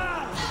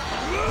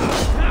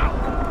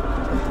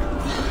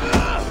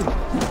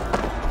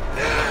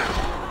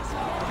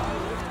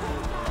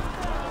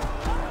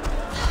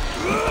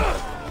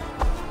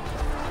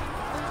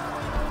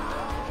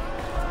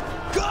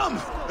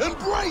 Come!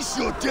 Embrace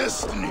your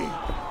destiny!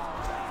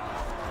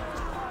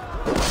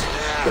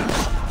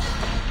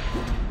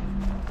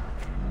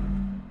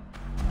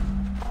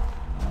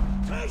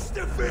 Taste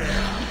the fear!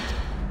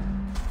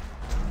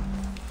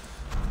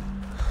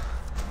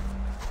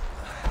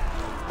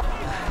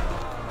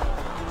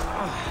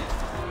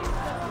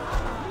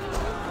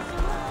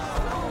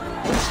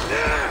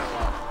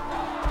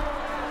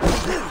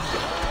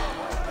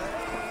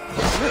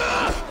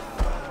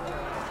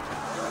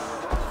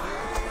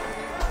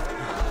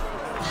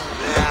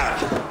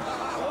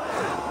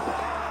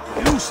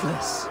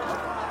 useless.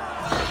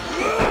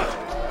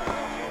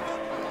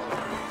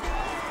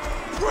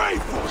 Pray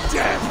for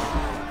death!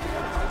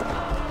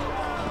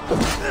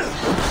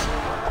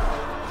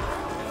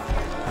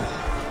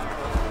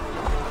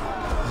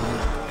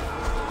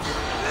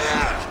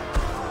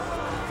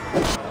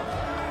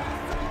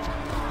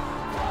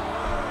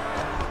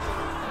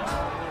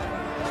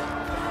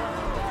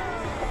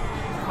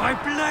 My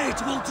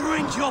blade will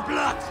drink your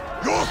blood!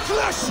 Your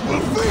flesh will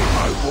feed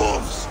my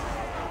wolves!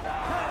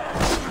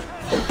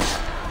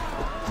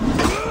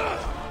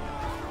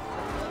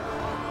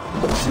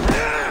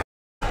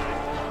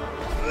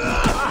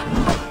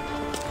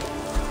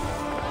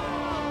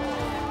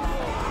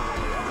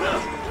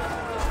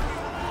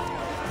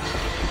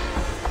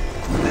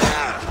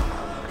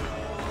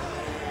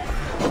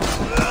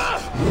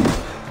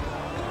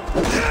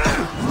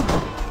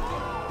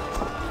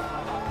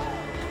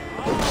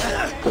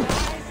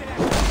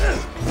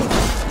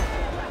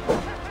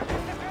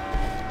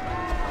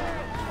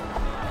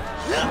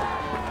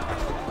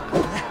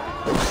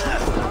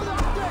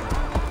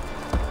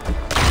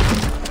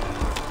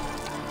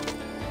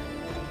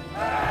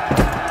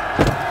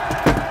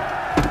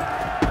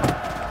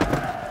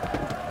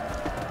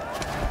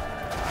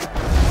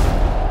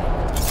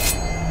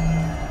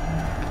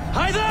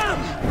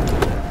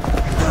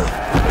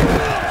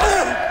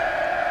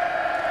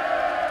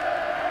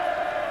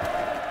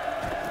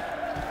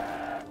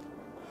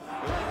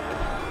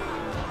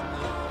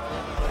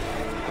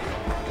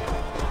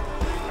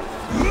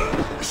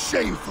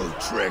 Shameful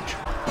trick.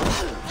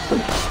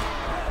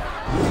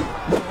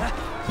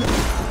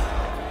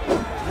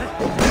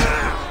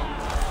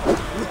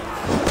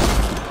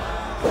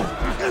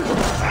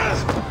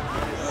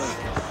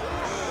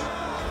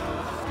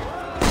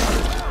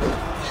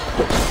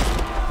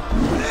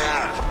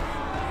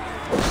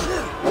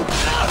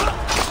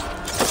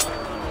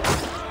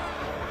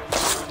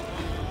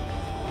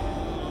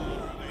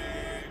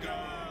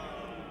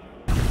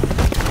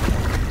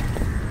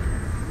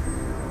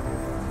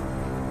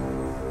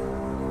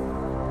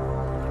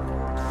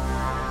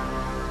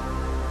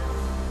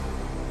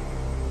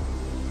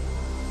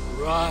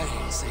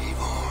 Rise,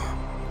 Eivor.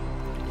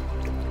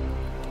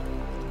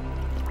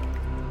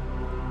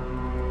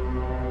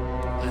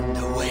 And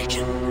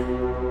awaken.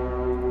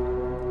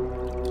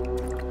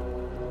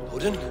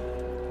 Odin?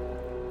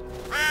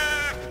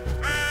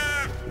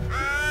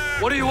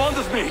 What do you want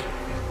of me?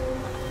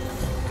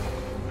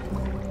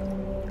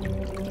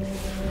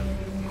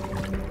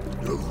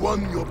 You have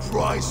won your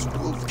prize,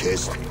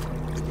 Wolf-Kissed.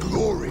 The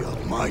glory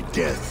of my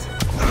death.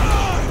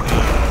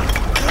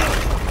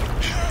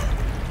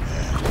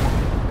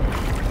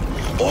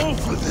 All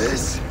for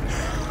this?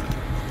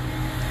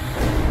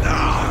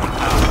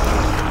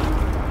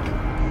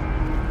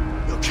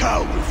 Your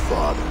coward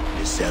father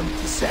is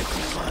empty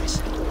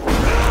sacrifice.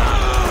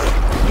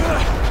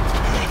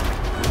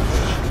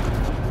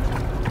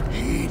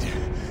 Heed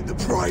the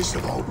price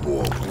of our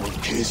war,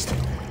 Wolf-Kissed.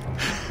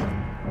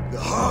 The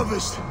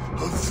harvest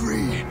of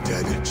 3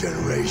 dead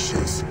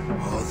generations.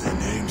 All their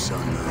names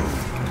unknown.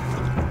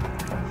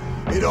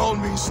 It all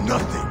means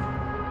nothing.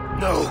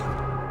 No.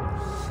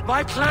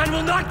 My clan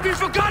will not be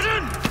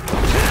forgotten!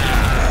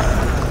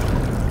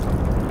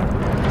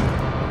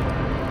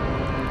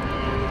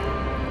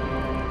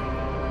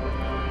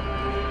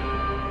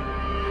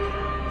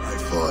 I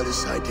fought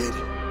as I did,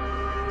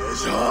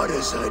 as hard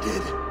as I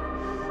did,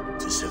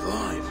 to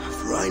survive,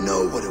 for I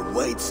know what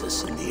awaits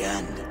us in the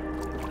end.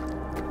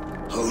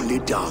 Only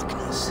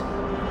darkness.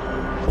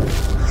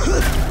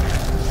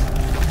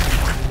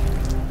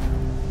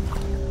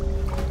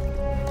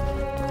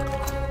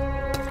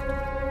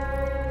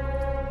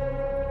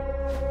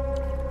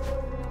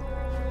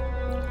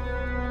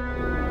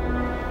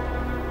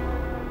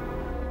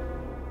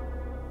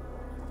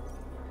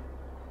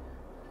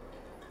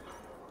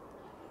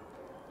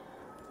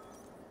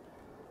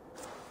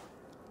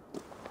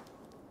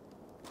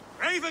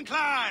 Raven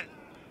Clan!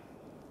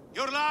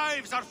 Your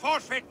lives are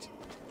forfeit!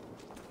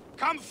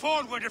 Come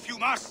forward if you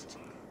must!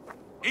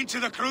 Into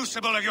the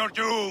crucible of your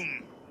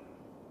doom!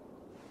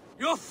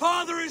 Your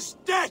father is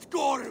dead,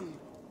 Gorham!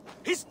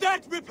 His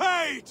debt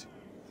repaid!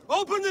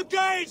 Open the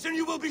gates and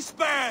you will be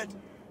spared!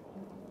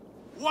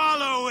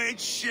 Wallow in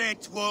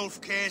shit,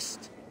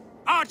 Wolf-Kissed!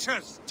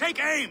 Archers, take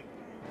aim!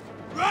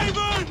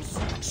 Ravens!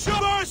 Show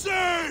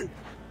mercy!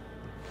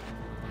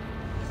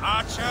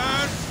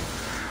 Archers,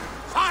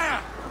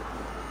 fire!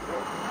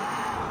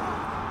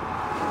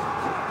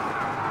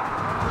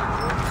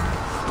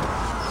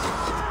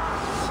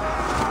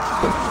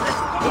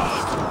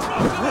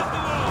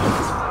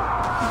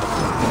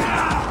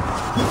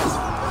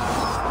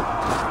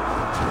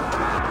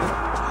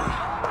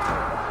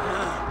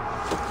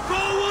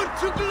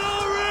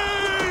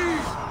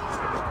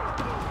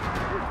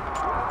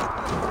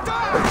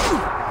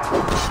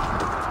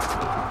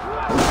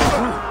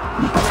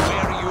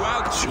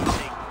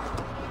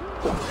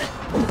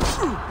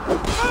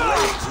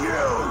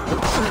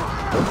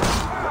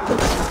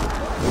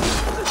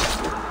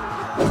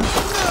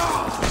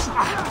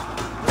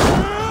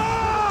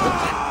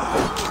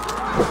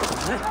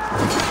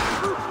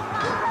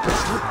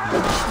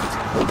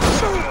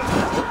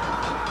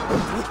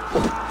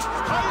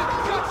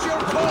 got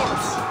your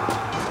corpse!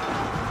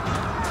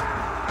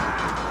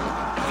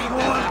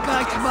 More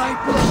like my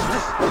blood!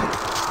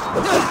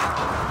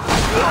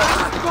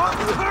 God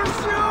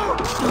curse you!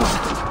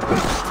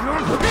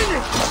 You're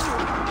finished!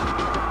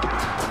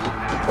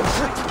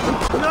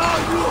 Now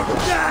you're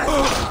dead!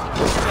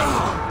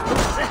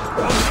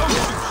 Oh no,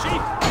 you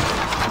sheep!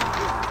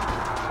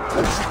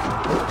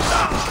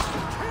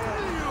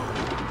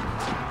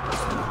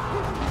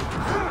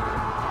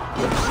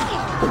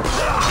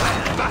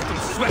 Battle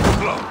sweat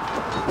blow!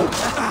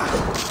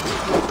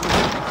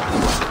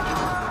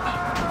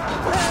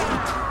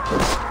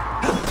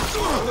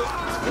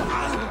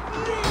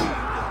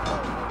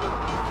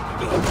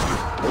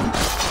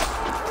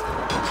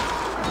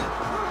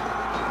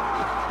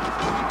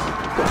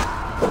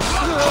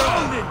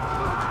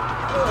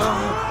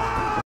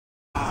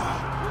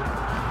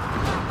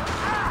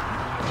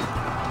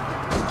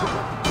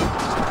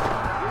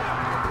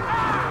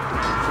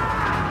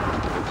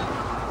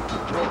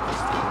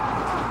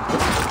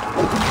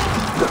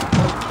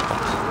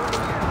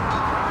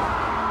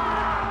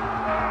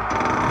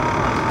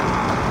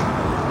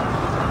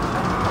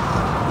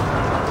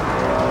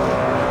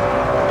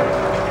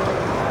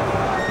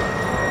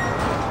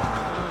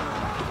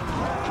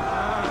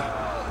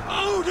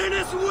 Odin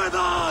is with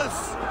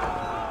us!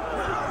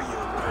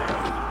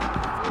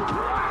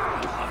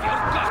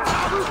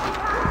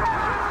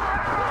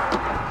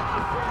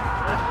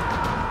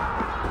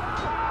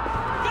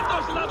 Get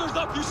those ladders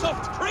up, you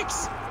soft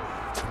pricks!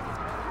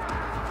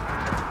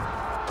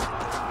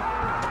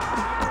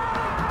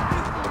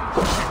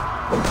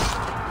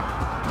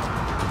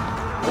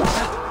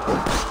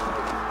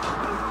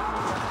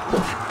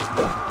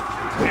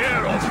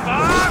 Here,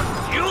 Osvar!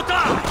 You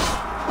die!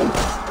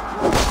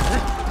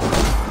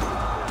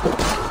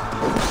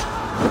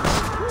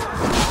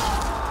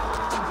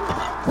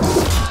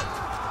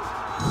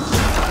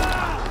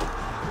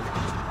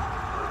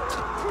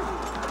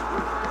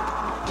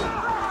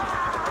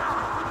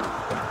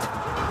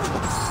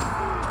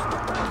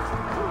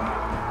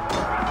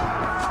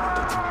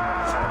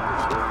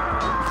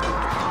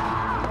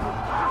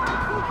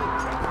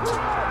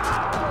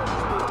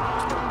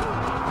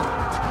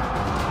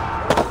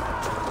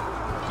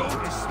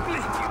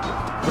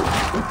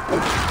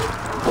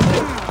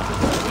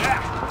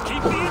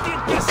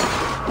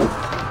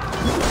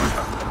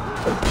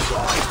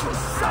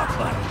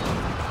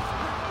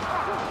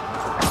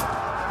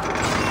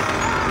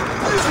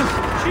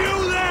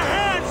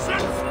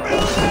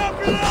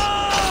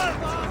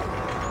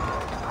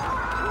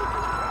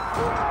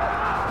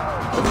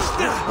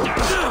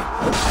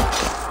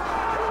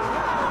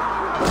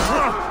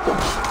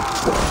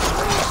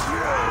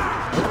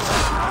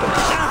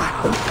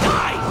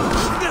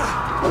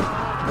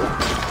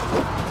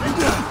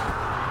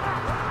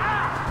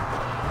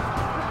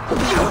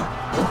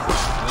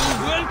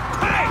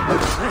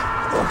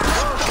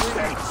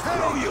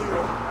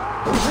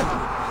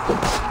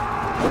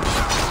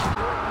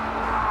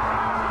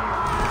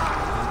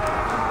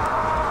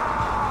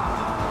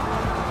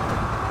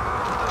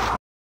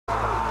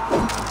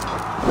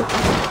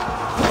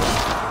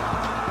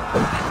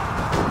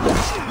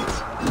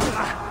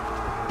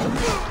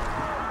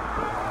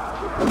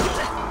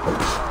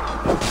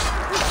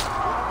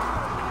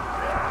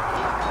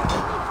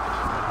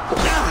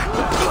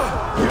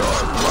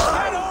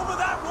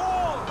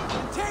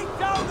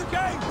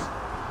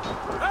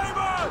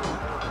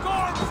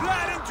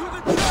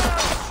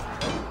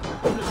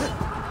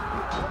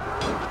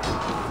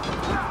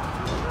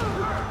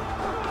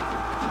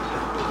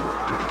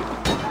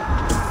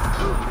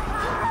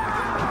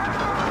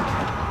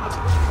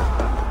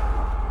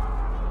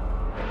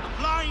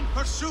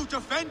 pursuit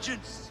of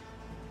vengeance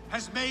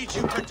has made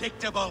you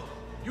predictable.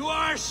 You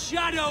are a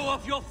shadow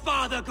of your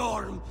father,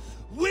 Gorm.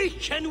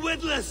 Weak and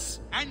witless.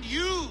 And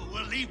you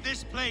will leave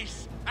this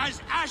place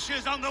as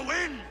ashes on the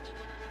wind.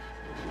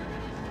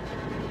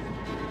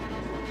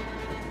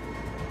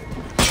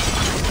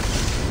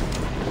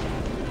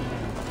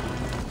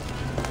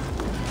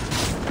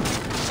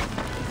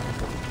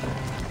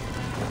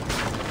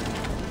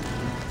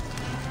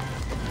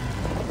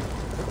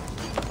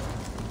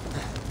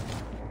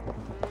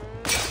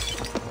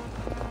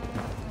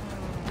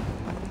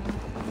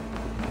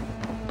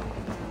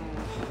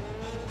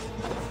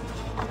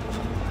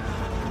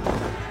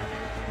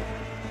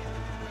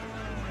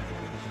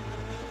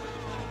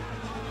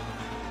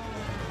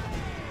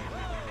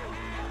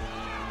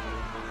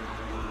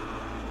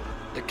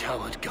 The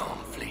coward Gorm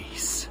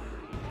flees.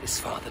 His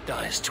father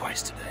dies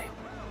twice today.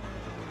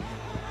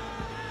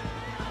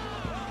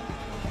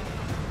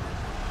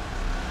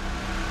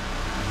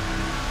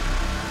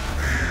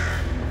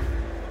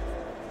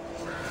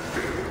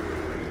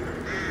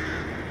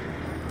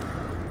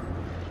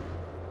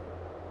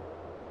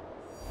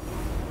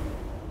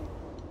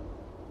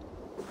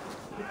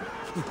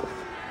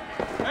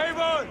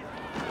 Avon!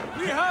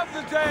 We have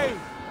the day!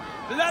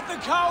 Let the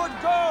coward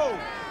go!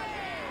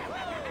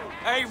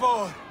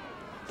 Avon!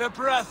 The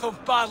breath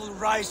of battle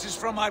rises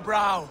from my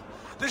brow.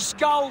 The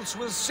scouts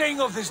will sing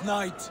of this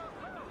night.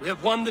 We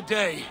have won the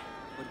day,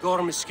 but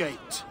Gorm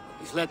escaped.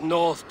 He's led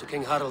north to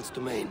King Harald's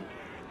domain.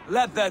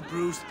 Let that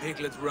bruised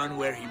piglet run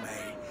where he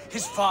may.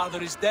 His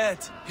father is dead.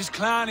 His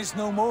clan is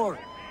no more.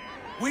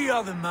 We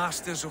are the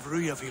masters of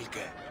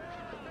Ryjavilke.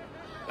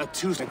 A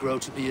tooth grow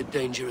to be a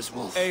dangerous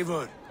wolf.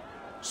 Eivor,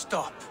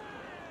 stop.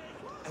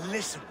 And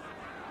listen.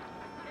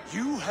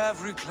 You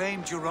have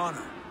reclaimed your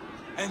honor.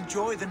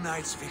 Enjoy the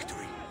night's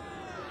victory.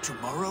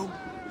 Tomorrow,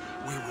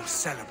 we will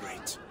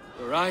celebrate.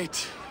 You're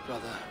right,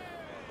 brother.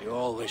 You're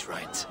always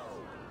right.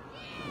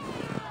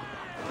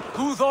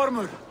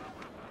 Guthormur,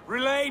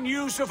 relay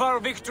news of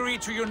our victory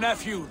to your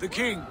nephew, the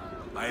king.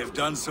 I have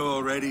done so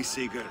already,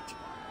 Sigurd.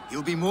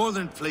 He'll be more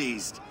than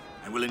pleased,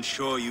 and will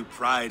ensure you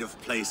pride of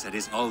place at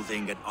his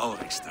Althing at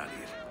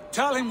Alrekstadir.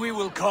 Tell him we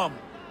will come,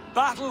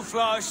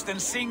 battle-flushed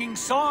and singing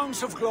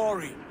songs of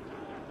glory.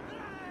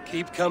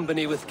 Keep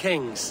company with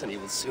kings, and you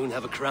will soon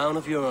have a crown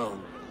of your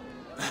own.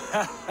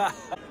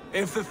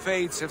 If the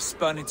fates have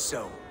spun it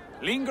so.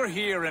 Linger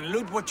here and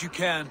loot what you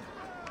can.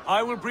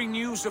 I will bring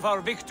news of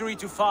our victory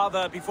to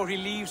father before he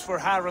leaves for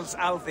Harald's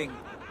Althing.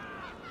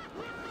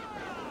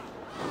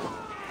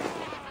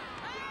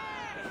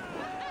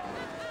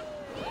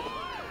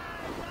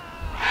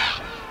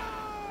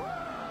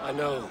 I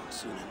know,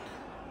 Sunan.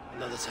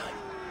 Another time.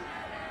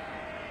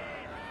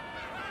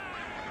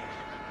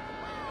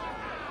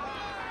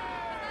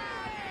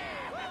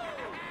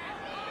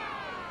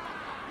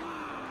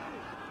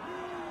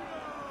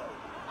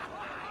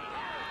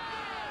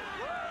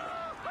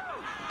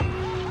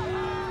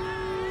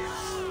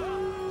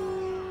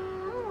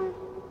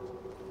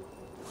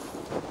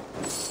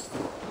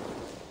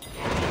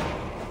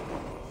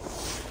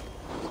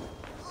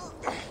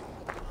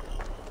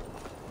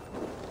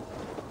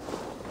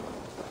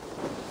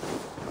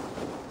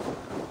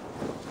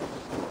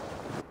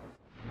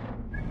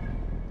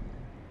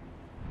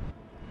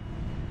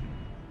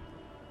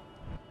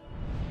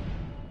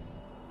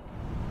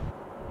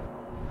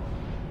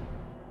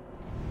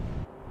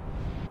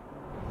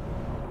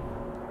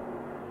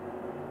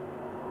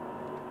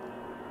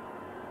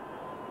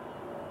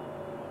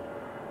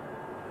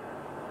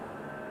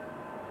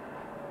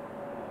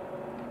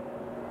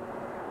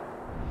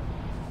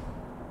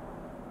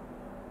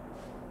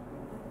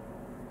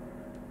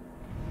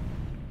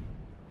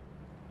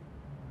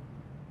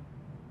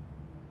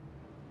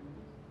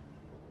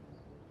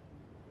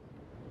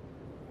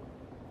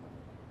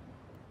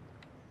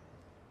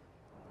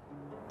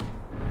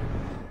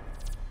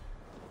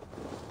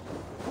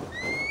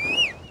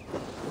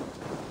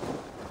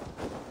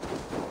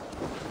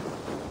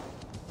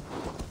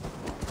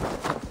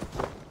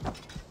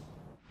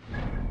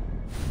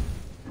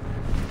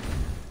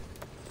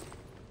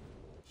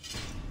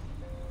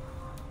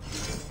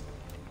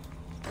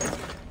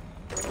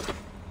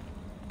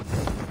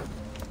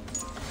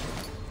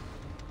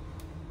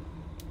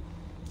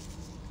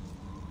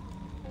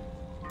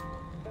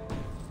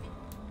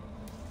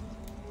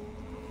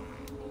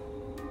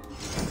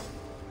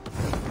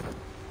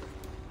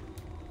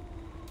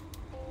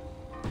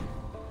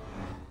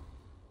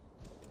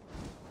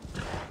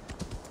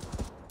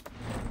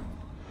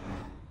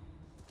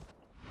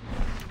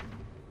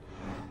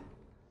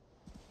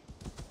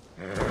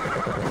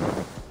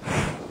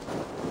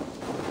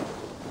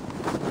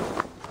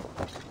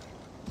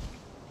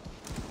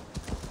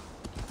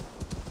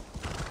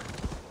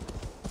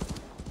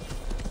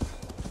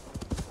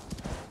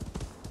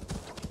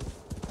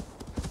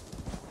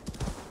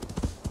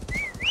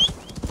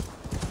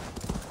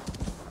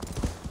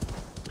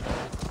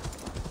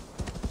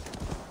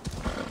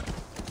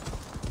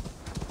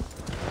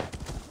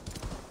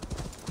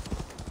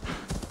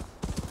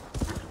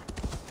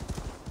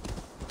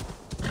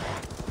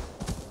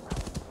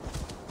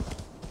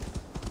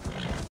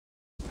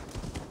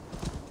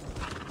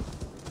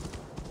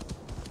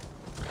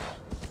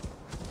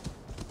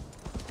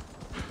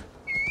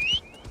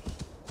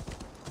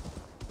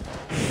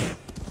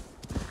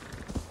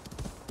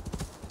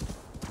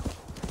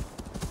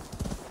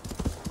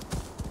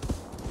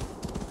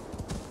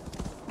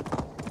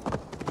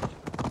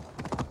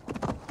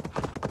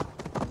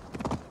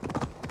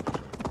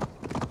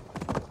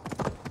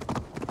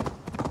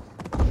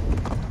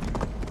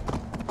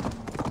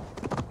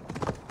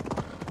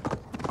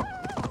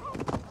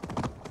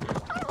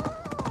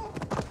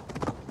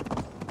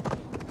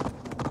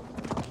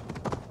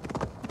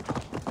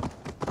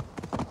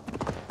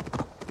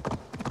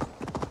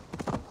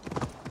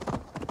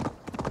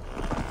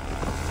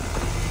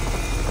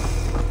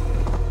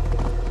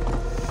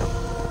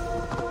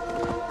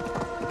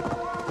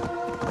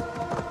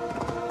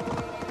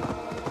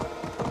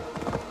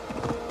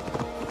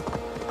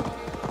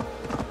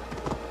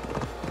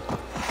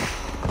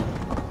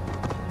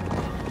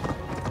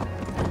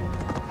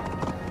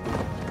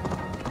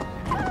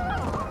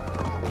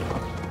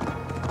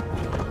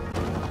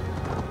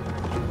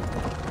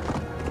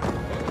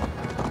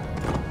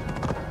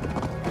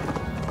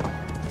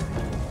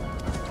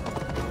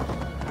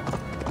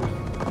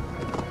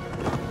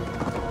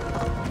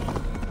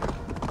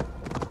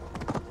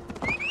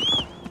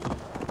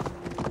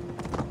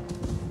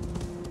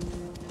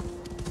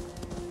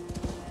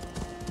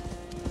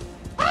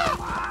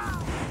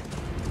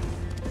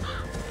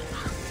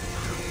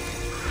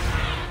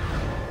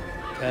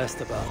 asked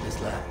about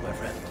this land, my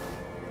friend.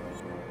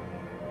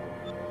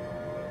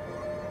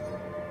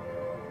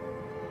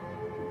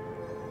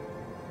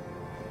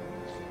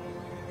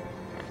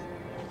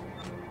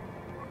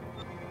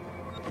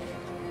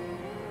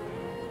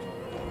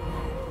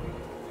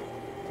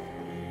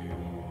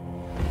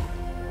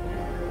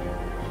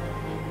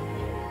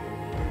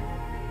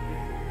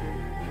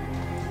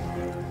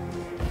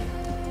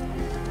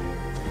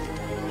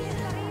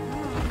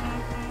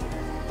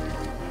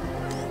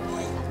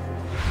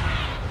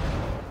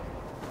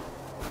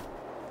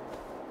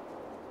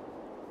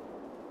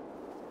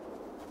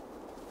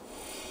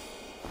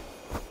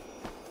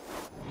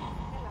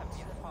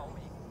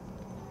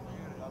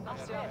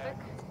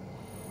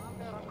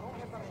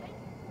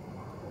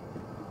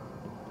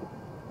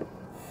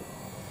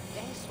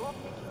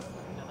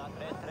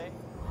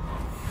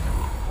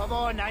 Come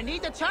on, I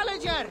need a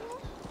challenger!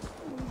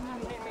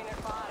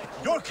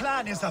 Your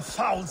clan is a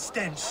foul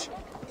stench.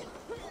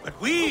 But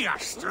we are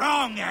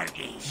strong,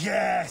 Ergi.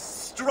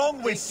 Yes,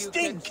 strong with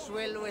stink.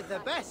 Swill with the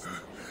best.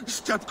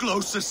 Step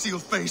closer,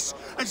 Sealface,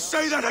 and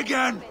say that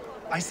again!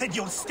 I said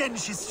your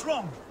stench is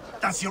strong.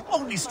 That's your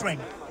only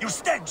strength. Your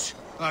stench.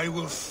 I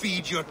will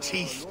feed your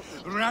teeth,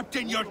 wrapped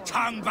in your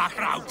tongue back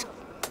out.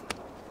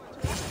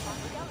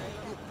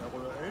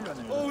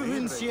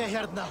 Óvinn sé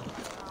hérna.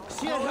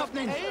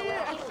 Sérhafnin.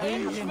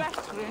 Huginn.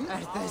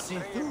 Þessi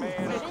þú?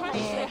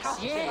 Ég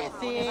sé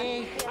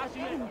þig.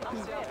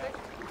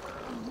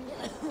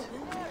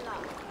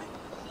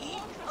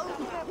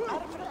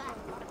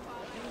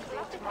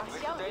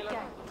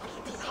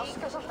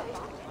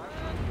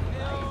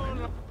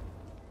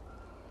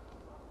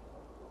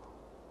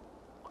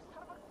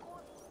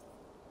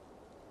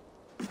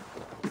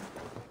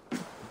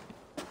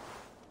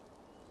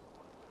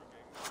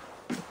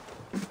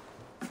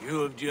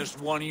 You have just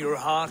won your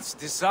heart's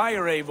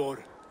desire,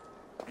 Eivor.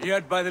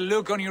 Yet by the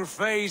look on your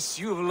face,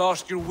 you have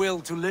lost your will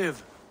to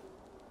live.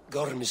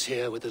 Gorm is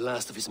here with the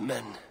last of his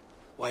men.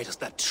 Why does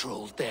that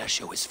troll dare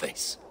show his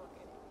face?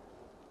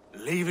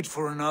 Leave it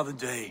for another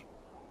day.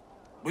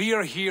 We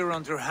are here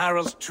under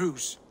Harald's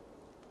truce,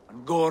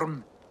 and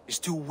Gorm is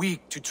too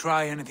weak to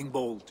try anything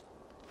bold.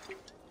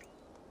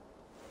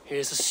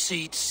 Here's a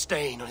seed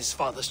stain on his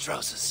father's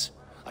trousers.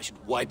 I should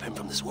wipe him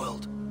from this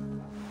world.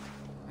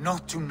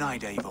 Not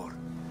tonight, Eivor.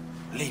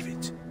 Leave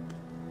it.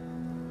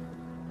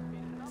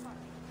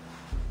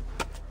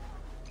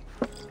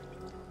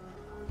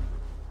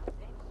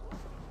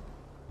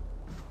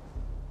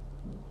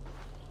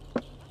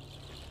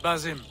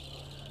 Basim,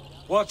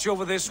 watch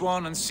over this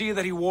one and see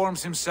that he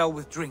warms himself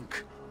with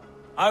drink.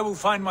 I will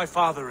find my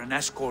father and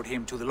escort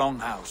him to the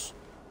Longhouse.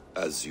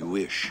 As you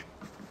wish.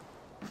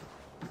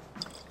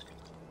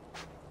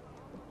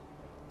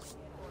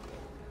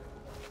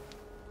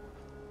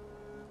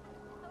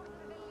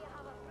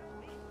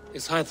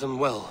 Is Hytham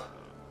well?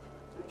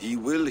 He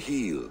will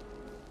heal,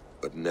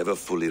 but never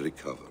fully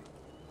recover.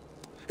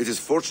 It is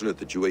fortunate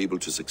that you were able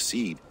to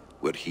succeed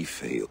where he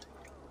failed.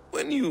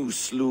 When you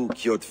slew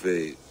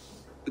Kjotve,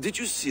 did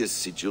you see a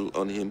sigil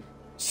on him?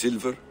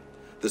 Silver,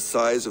 the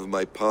size of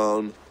my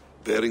palm,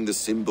 bearing the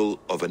symbol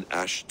of an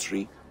ash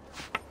tree?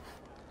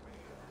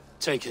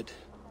 Take it.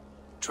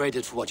 Trade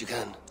it for what you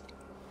can.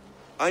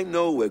 I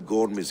know where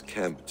Gorm is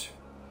camped.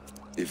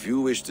 If you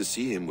wish to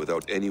see him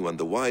without anyone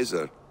the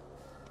wiser,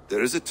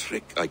 there is a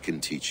trick I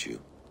can teach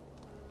you.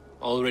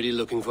 Already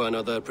looking for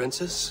another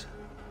princess?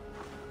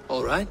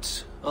 All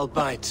right, I'll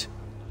bite.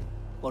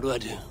 What do I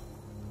do?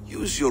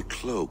 Use your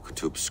cloak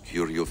to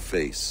obscure your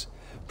face.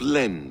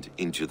 Blend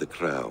into the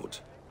crowd.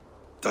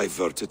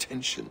 Divert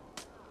attention.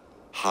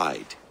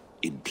 Hide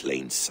in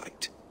plain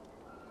sight.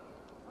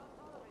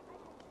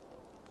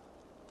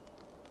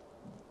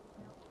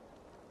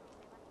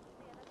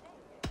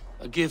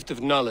 A gift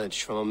of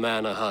knowledge from a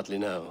man I hardly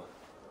know.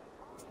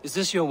 Is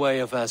this your way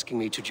of asking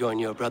me to join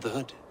your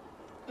brotherhood?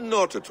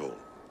 Not at all.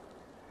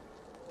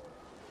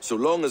 So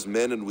long as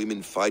men and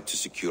women fight to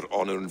secure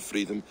honor and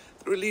freedom,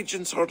 their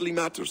allegiance hardly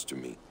matters to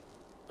me.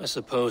 I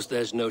suppose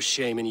there's no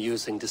shame in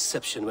using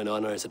deception when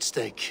honor is at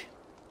stake.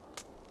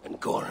 And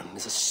Gorm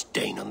is a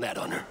stain on that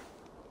honor.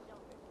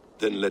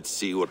 Then let's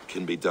see what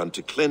can be done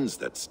to cleanse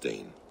that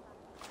stain.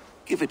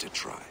 Give it a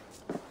try.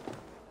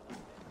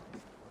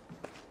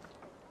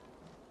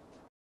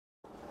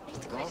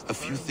 A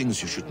few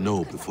things you should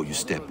know before you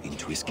step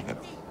into his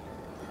camp.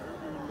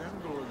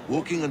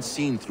 Walking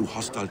unseen through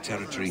hostile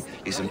territory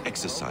is an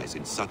exercise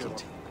in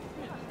subtlety.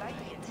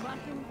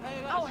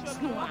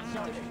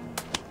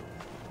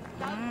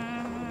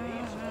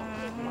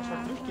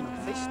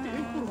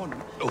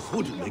 A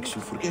hood makes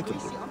you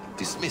forgettable,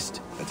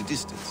 dismissed at a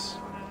distance.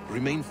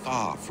 Remain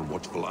far from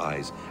watchful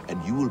eyes,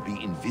 and you will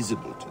be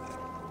invisible to them.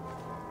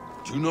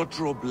 Do not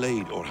draw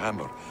blade or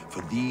hammer,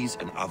 for these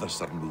and other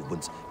sudden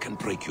movements can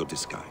break your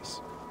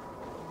disguise.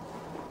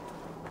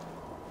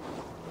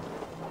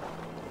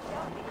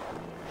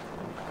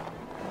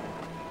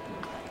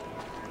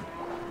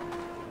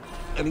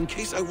 And in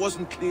case I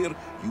wasn't clear,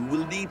 you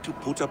will need to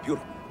put up your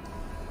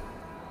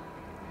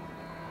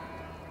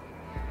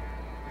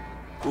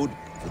hood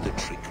for the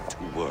trick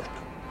to work.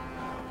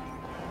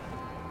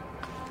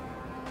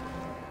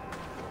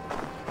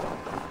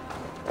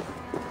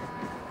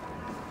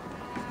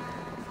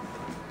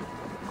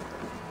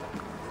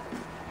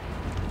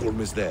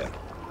 Almost there.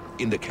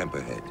 In the camp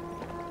ahead.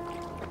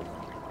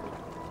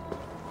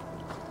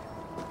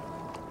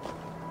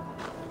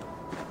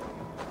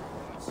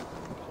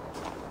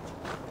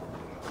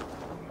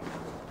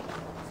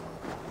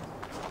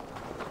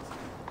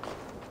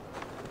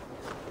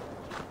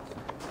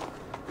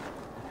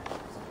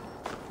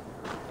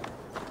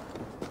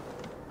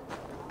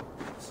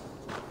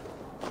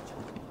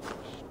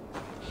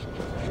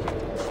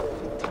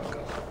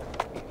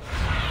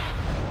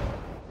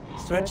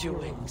 Spread your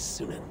wings,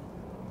 Sunan.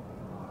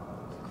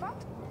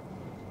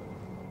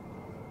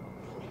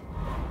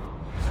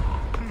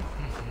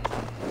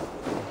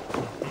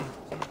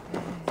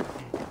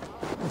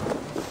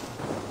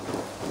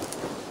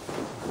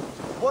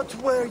 What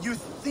were you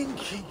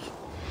thinking?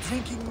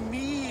 Drinking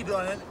mead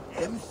on an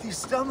empty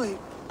stomach?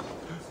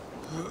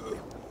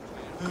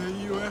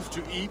 You have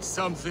to eat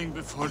something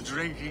before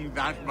drinking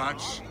that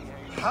much.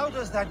 How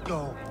does that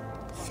go?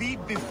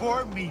 Feed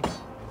before meat.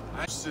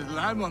 That's the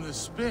lamb on the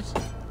spit.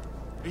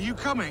 Are you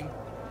coming?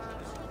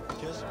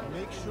 Just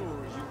make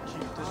sure you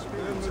keep the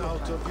spirits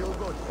out of your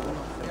body.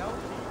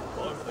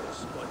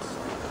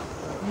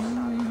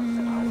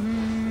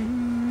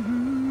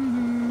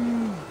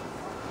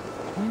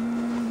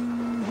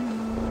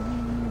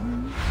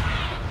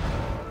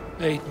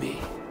 Aid me.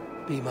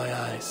 Be my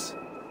eyes.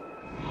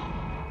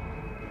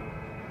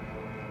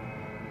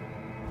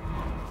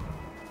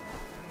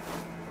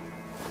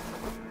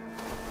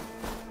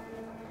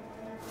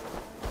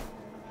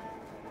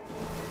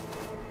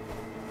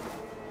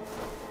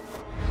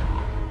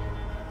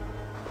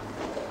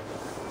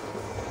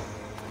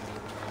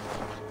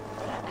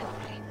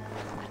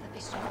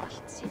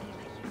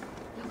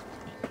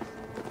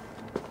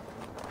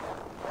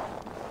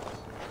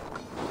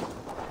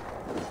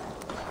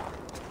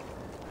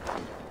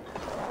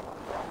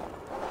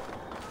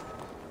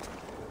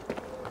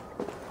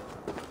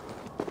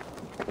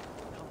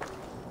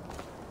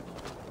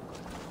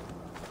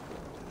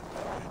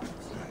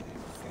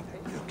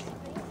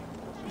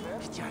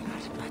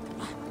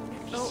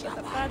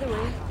 By the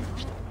way.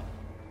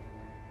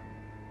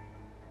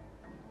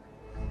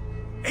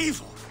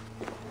 Eivor!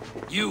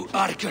 You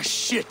Arga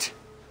shit!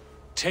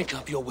 Take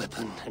up your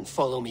weapon and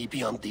follow me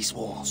beyond these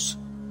walls.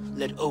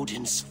 Let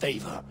Odin's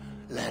favor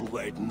land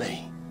where it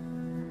may.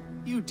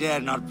 You dare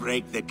not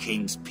break the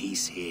king's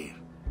peace here.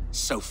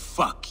 So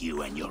fuck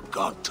you and your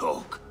god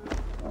talk.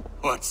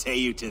 What say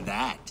you to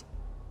that?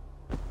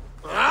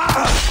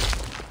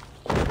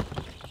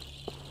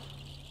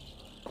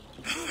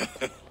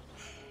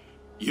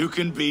 You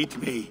can beat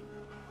me,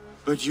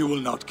 but you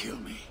will not kill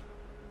me.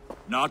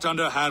 Not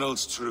under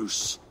Harald's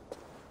truce.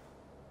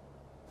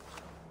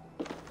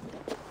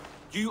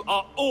 You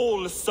are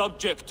all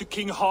subject to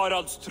King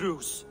Harald's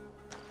truce.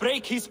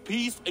 Break his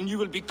peace and you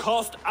will be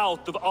cast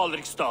out of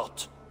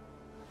Alrikstad.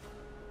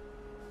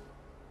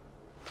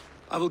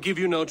 I will give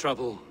you no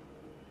trouble.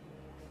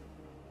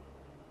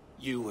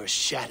 You were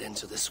shat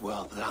into this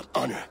world without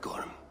honor,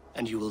 Gorm,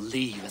 and you will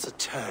leave as a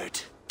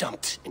turd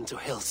dumped into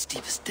hell's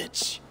deepest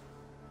ditch.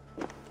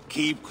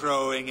 Keep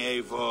crowing,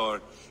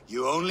 Eivor.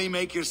 You only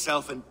make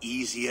yourself an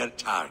easier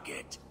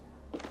target.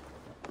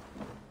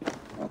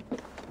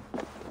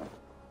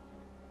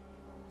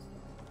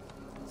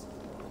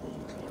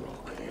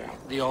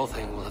 The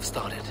All-Thing will have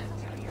started.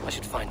 I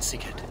should find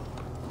Sigurd.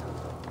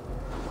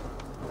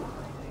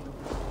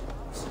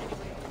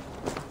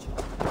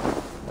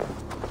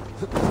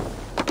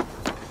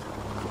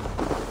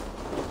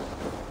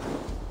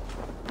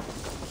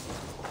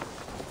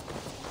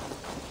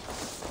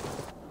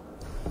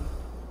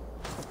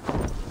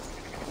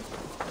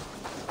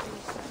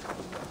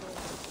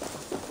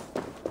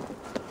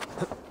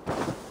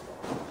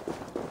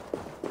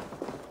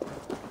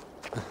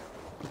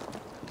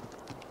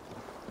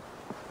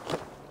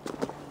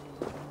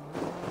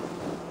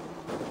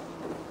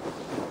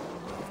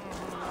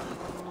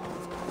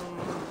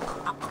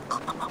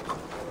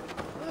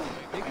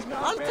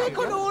 I'll take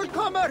on all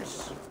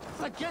comers!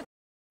 Forget...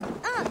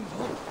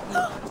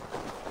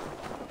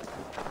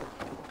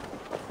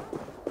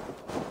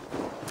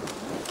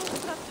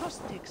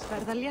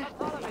 verða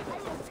létt.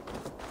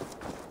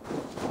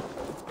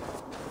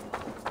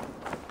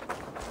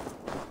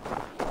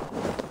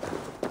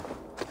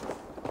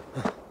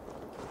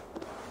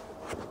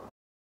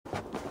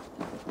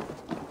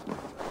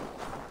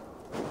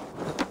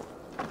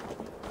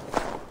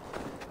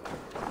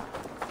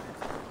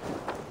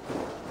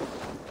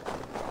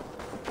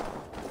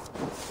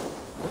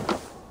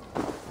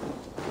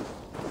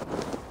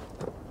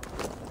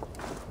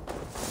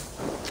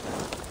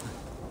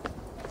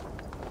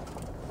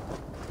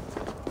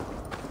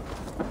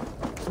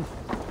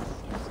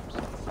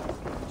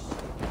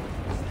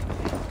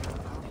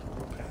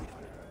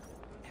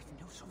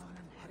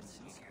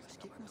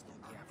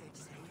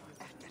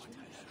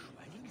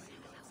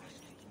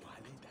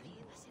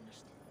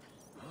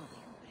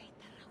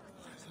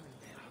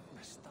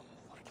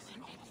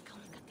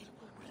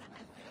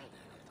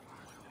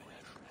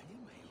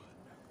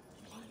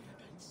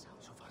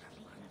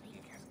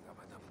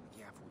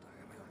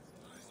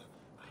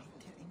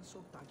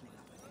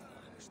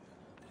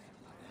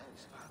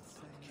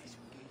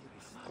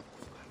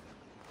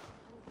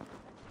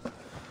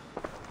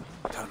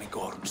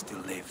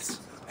 still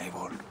lives,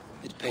 Eivor.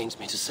 It pains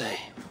me to say.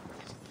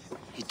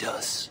 He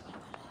does.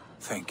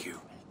 Thank you.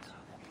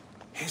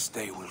 His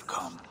day will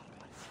come.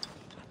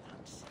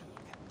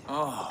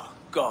 Oh,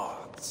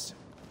 gods.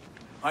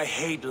 I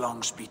hate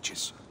long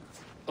speeches.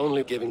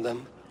 Only giving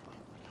them.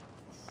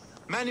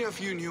 Many of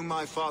you knew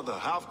my father,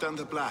 Halfdan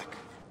the Black.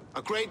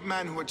 A great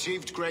man who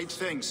achieved great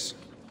things.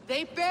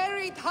 They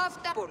buried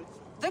Halfdan.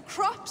 The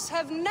crops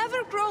have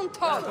never grown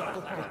tall.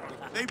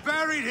 They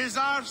buried his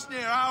arse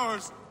near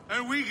ours,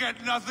 and we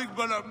get nothing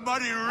but a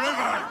muddy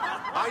river.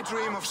 I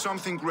dream of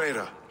something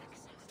greater.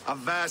 A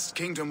vast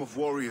kingdom of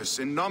warriors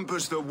in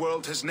numbers the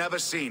world has never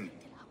seen.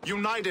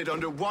 United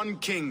under one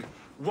king,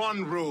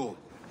 one rule.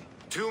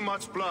 Too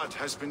much blood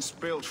has been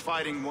spilled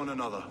fighting one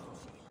another.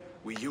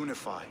 We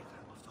unify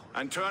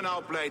and turn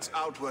our blades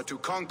outward to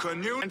conquer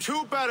new, and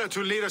who better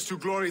to lead us to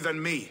glory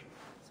than me?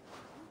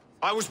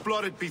 I was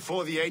blooded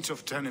before the age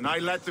of 10, and I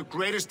led the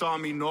greatest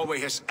army Norway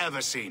has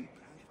ever seen.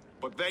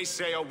 But they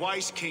say a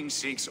wise king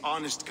seeks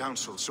honest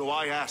counsel, so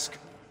I ask,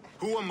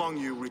 who among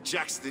you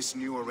rejects this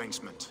new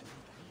arrangement?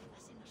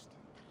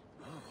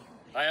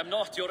 I am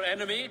not your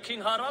enemy,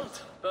 King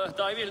Harald, but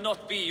I will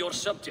not be your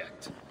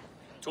subject.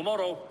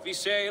 Tomorrow we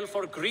sail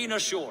for greener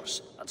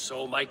shores, and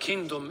so my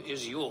kingdom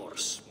is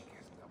yours.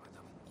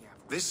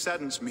 This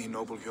saddens me,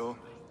 noble Hjor.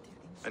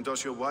 And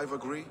does your wife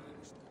agree?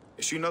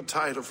 Is she not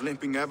tired of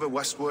limping ever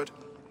westward?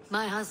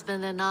 My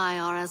husband and I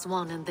are as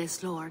one in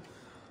this, Lord.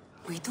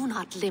 We do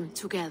not limp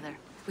together.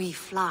 We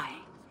fly.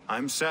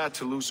 I'm sad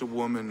to lose a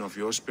woman of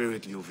your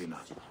spirit, Ljuvina.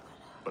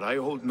 But I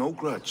hold no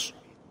grudge.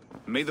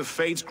 May the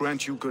fates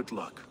grant you good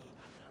luck.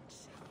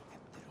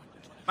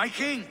 My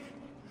king,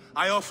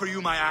 I offer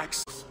you my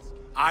axe,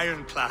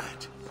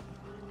 ironclad.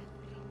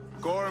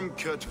 Gorm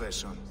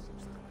Kjotveson,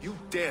 you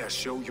dare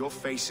show your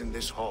face in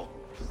this hall.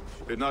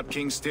 Did not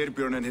King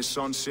Styrbjörn and his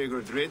son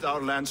Sigurd rid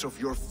our lands of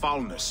your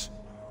foulness?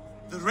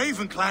 The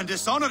Raven clan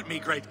dishonored me,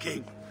 great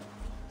king.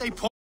 They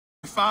poisoned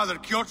my father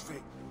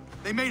Kjotve.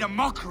 They made a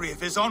mockery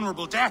of his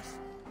honorable death.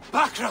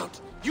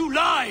 Background! You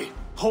lie!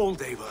 Hold,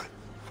 Eivor.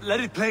 Let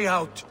it play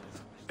out.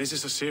 This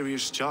is a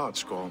serious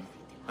charge, Gorm,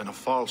 and a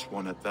false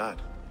one at that.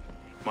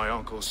 My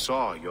uncle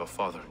saw your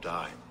father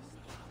die.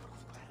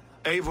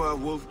 Eivor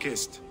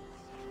Wolf-Kissed,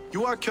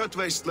 you are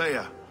Kjotve's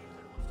slayer.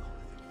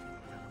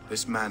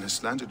 This man has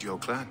slandered your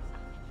clan.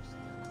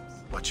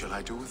 What shall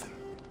I do with him?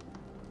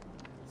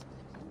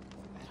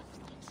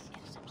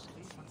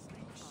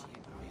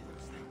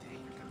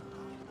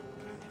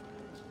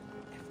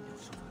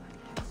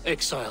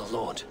 Exile,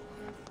 Lord.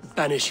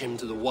 Banish him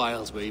to the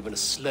wilds where even a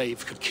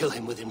slave could kill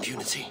him with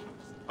impunity.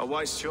 A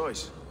wise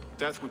choice.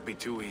 Death would be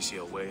too easy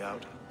a way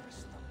out.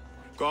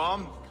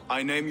 Gorm,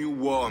 I name you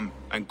Worm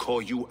and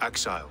call you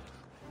exiled.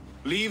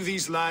 Leave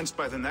these lands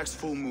by the next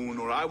full moon,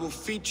 or I will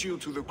feed you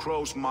to the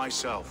crows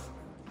myself.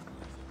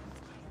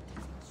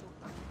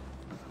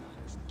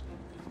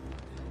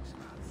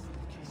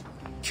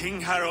 King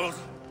Harald,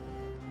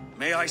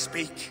 may I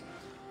speak?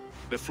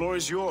 The floor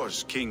is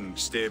yours, King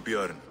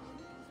Styrbjörn.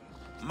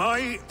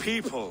 My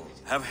people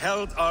have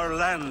held our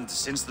land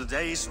since the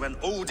days when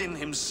Odin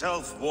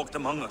himself walked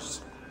among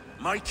us.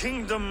 My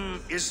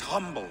kingdom is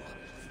humble,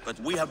 but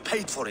we have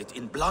paid for it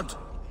in blood.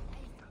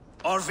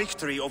 Our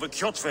victory over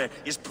Kjotve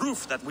is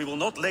proof that we will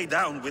not lay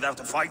down without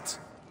a fight.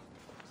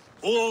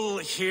 All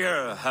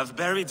here have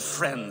buried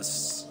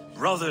friends,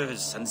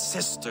 brothers and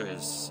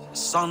sisters,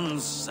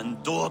 sons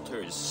and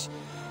daughters.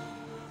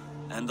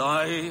 And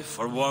I,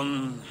 for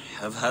one,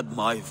 have had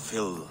my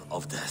fill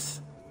of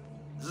death.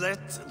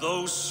 Let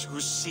those who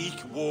seek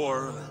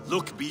war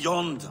look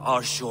beyond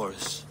our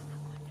shores.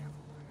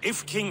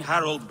 If King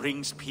Harald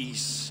brings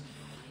peace,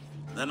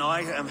 then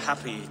I am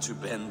happy to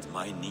bend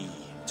my knee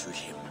to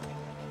him.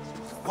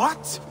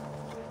 What?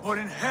 What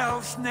in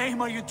hell's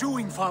name are you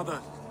doing, father?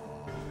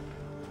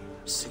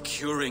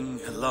 Securing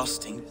a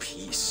lasting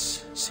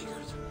peace, Sigurd.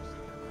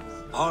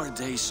 Our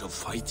days of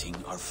fighting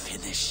are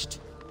finished.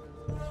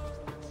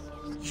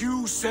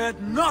 You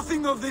said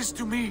nothing of this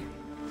to me.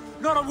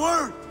 Not a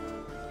word.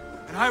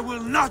 And I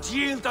will not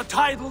yield a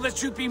title that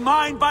should be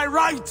mine by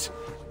right.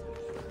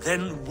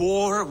 Then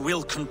war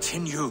will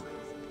continue.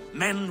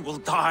 Men will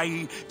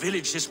die,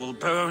 villages will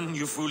burn,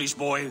 you foolish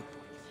boy.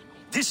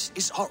 This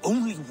is our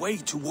only way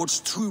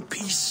towards true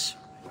peace.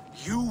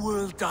 You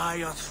will die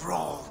a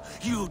thrall,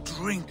 you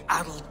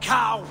drink-addled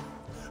cow.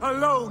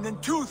 Alone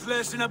and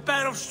toothless in a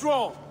bed of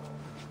straw.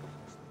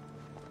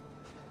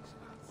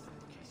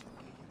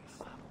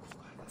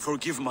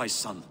 Forgive my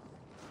son.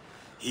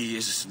 He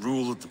is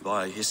ruled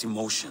by his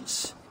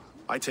emotions.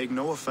 I take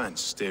no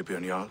offense,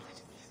 Styrbjörn Jarl,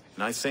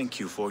 and I thank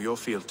you for your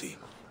fealty.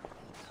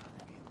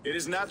 It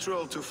is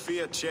natural to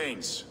fear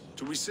change,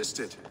 to resist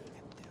it.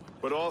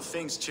 But all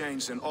things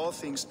change and all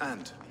things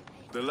end.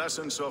 The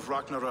lessons of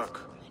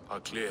Ragnarok are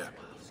clear.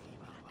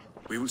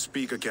 We will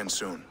speak again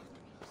soon.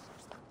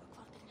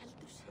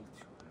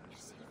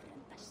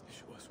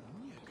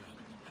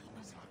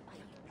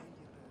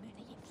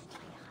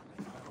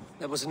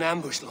 That was an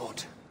ambush,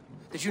 Lord.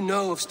 Did you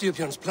know of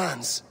Styrbjörn's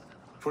plans?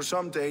 For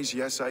some days,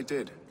 yes, I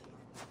did.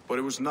 But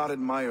it was not at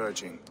my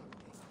urging.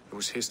 It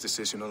was his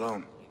decision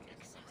alone.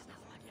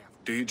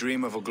 Do you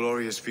dream of a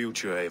glorious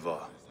future, Eivor?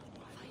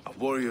 A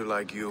warrior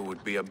like you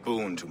would be a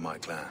boon to my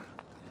clan.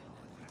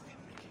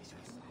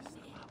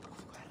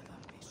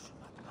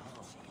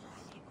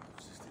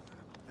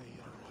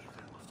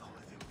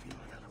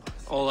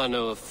 All I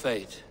know of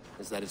fate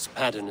is that its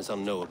pattern is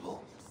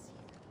unknowable.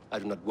 I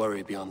do not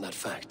worry beyond that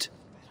fact.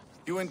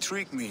 You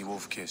intrigue me,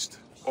 Wolf-Kissed.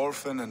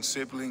 Orphan and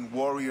sibling,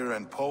 warrior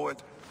and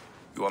poet.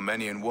 You are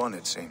many in one,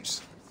 it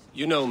seems.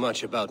 You know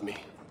much about me.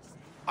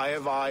 I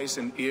have eyes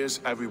and ears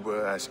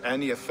everywhere, as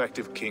any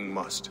effective king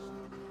must.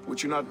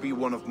 Would you not be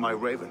one of my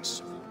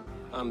ravens?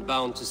 I'm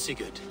bound to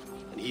Sigurd,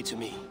 and he to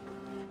me.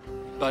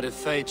 But if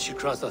fate should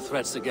cross our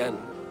threads again...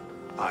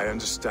 I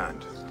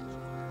understand.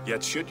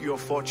 Yet should your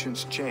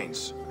fortunes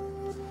change,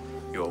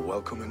 you are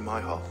welcome in my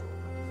hall.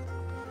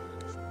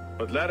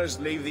 But let us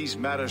leave these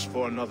matters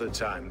for another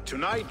time.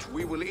 Tonight,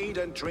 we will eat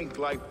and drink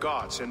like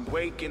gods and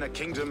wake in a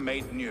kingdom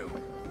made new.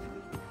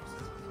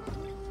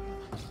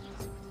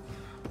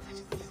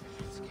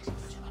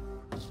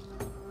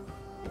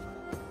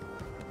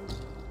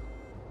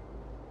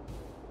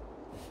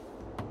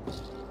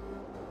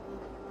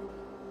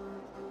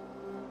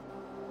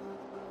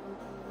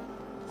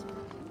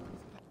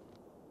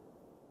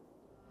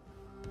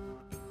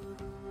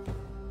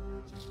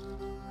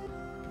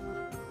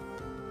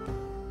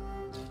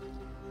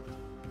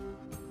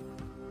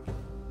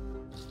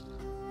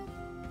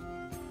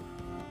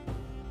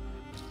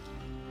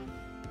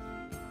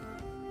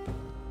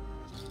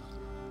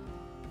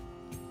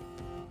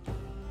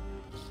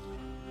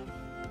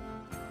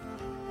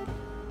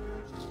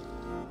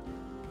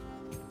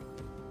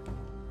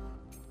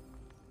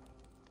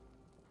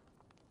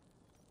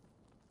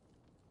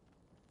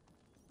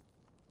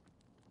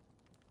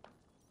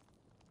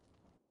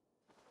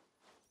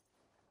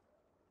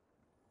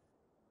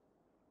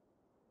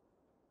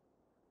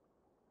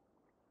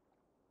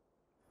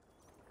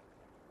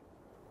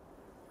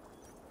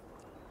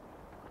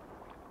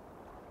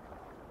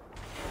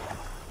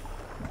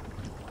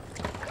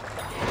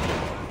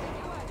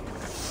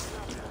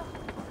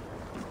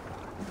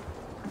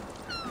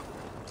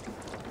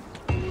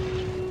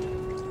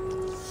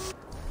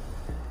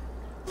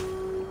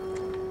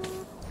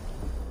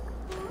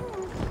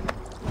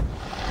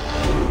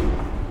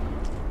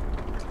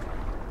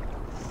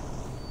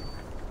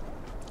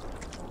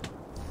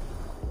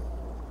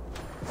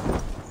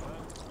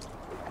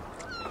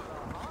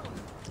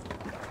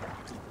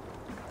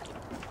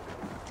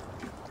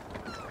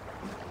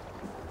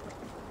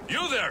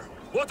 You there!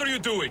 What are you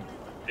doing?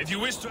 If you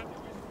wish to...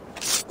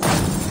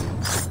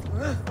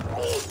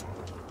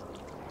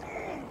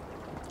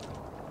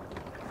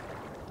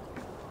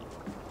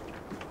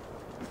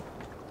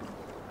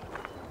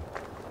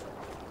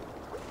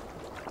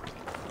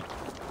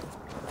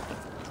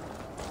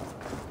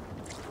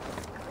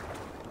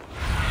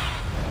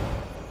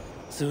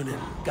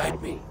 Sunan,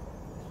 guide me.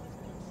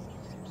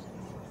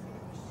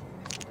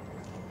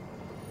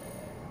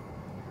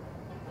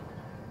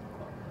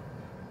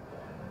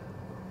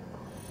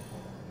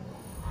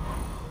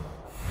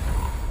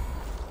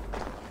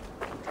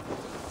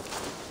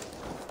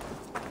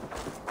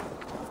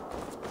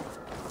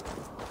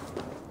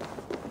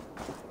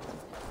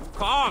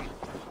 Come!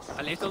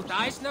 A little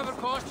dice never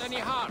caused any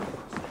harm.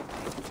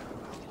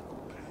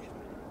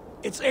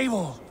 It's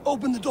Eivor.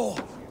 Open the door.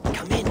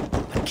 Come in,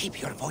 but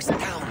keep your voice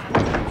down.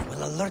 You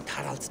will alert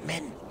Harald's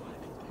men.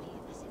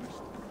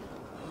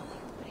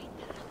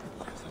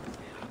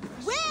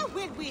 Where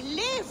will we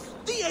live?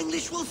 The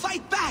English will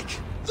fight back!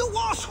 The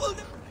Wars will...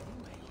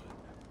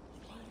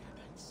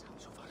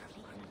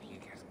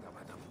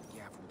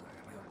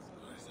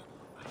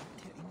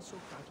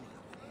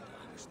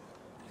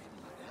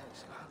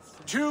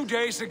 Two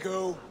days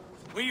ago,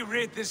 we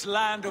rid this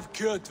land of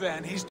Kjotve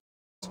and his...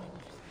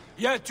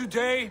 Yet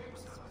today,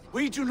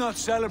 we do not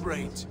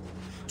celebrate.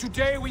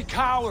 Today we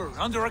cower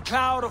under a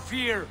cloud of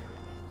fear.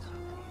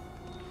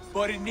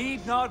 But it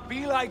need not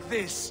be like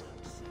this.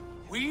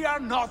 We are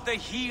not the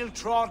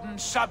heel-trodden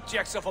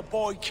subjects of a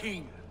boy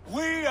king.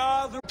 We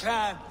are the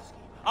clan.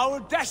 Our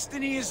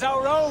destiny is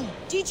our own.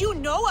 Did you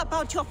know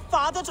about your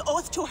father's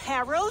oath to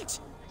Harald?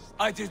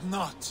 I did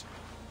not.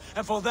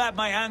 And for that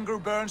my anger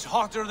burns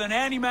hotter than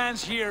any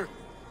man's here.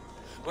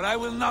 But I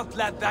will not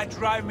let that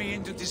drive me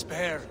into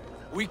despair.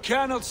 We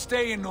cannot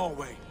stay in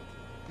Norway.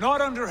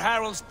 Not under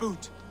Harald's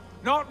boot.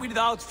 Not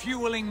without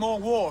fueling more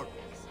war.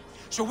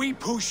 So we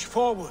push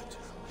forward.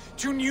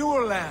 To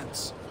newer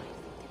lands.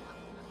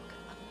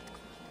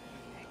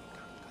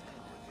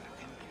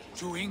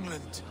 To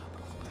England.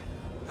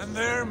 And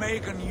there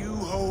make a new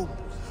home.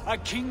 A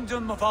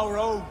kingdom of our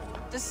own.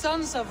 The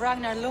sons of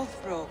Ragnar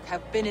Lothbrok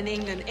have been in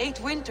England 8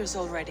 winters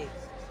already.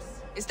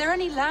 Is there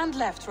any land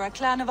left for a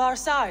clan of our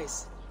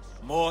size?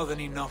 More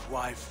than enough,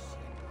 wife.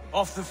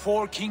 Of the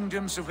 4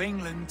 kingdoms of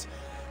England,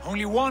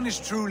 only one is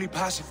truly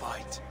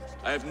pacified.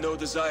 I have no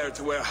desire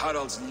to wear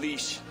Harald's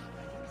leash.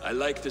 I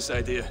like this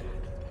idea.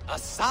 A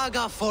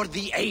saga for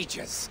the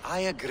ages, I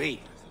agree.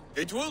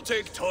 It will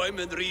take time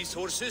and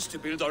resources to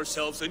build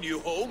ourselves a new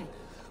home.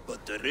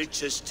 But the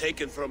riches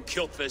taken from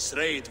Kjotve's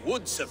raid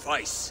would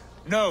suffice.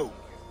 No.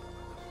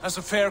 As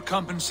a fair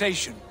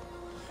compensation.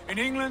 In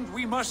England,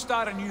 we must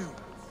start anew.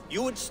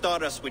 You would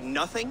start us with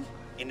nothing?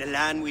 In a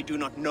land we do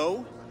not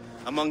know?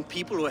 Among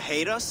people who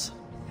hate us?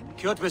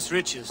 Kjotve's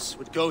riches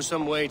would go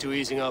some way to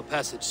easing our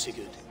passage,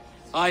 Sigurd.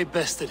 I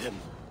bested him.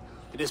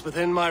 It is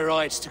within my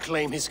rights to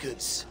claim his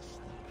goods.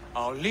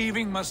 Our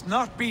leaving must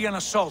not be an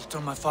assault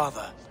on my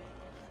father.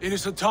 It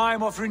is a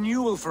time of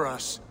renewal for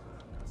us.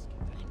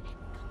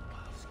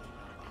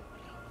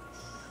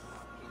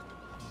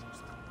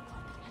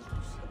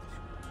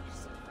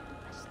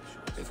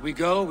 If we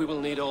go, we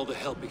will need all the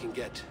help we can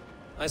get.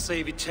 I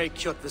say we take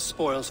Kjotve's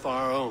spoils for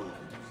our own.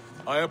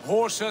 I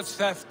abhor such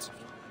theft.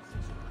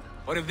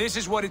 But if this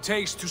is what it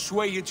takes to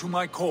sway you to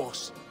my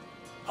cause,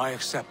 I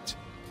accept.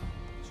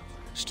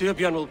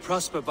 Styrbjörn will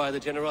prosper by the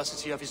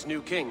generosity of his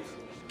new king.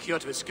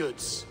 Kjotve's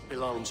goods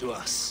belong to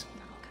us.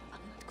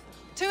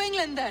 To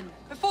England, then,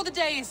 before the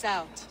day is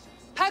out.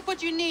 Pack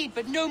what you need,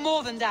 but no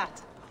more than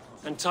that.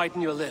 And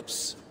tighten your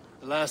lips.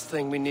 The last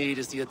thing we need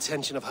is the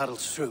attention of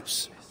Harald's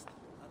troops.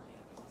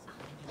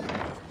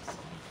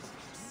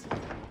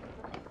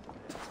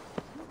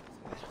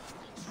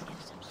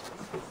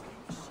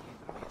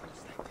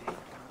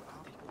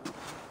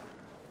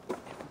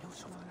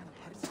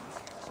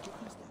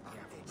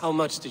 How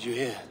much did you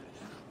hear?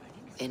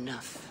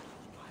 Enough.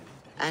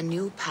 A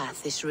new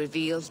path is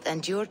revealed,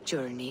 and your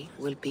journey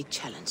will be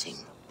challenging.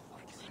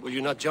 Will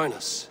you not join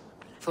us?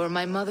 For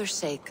my mother's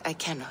sake, I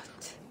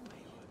cannot.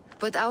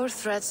 But our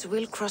threads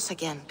will cross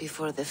again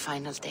before the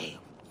final day.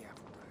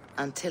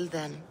 Until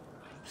then,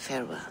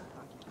 farewell.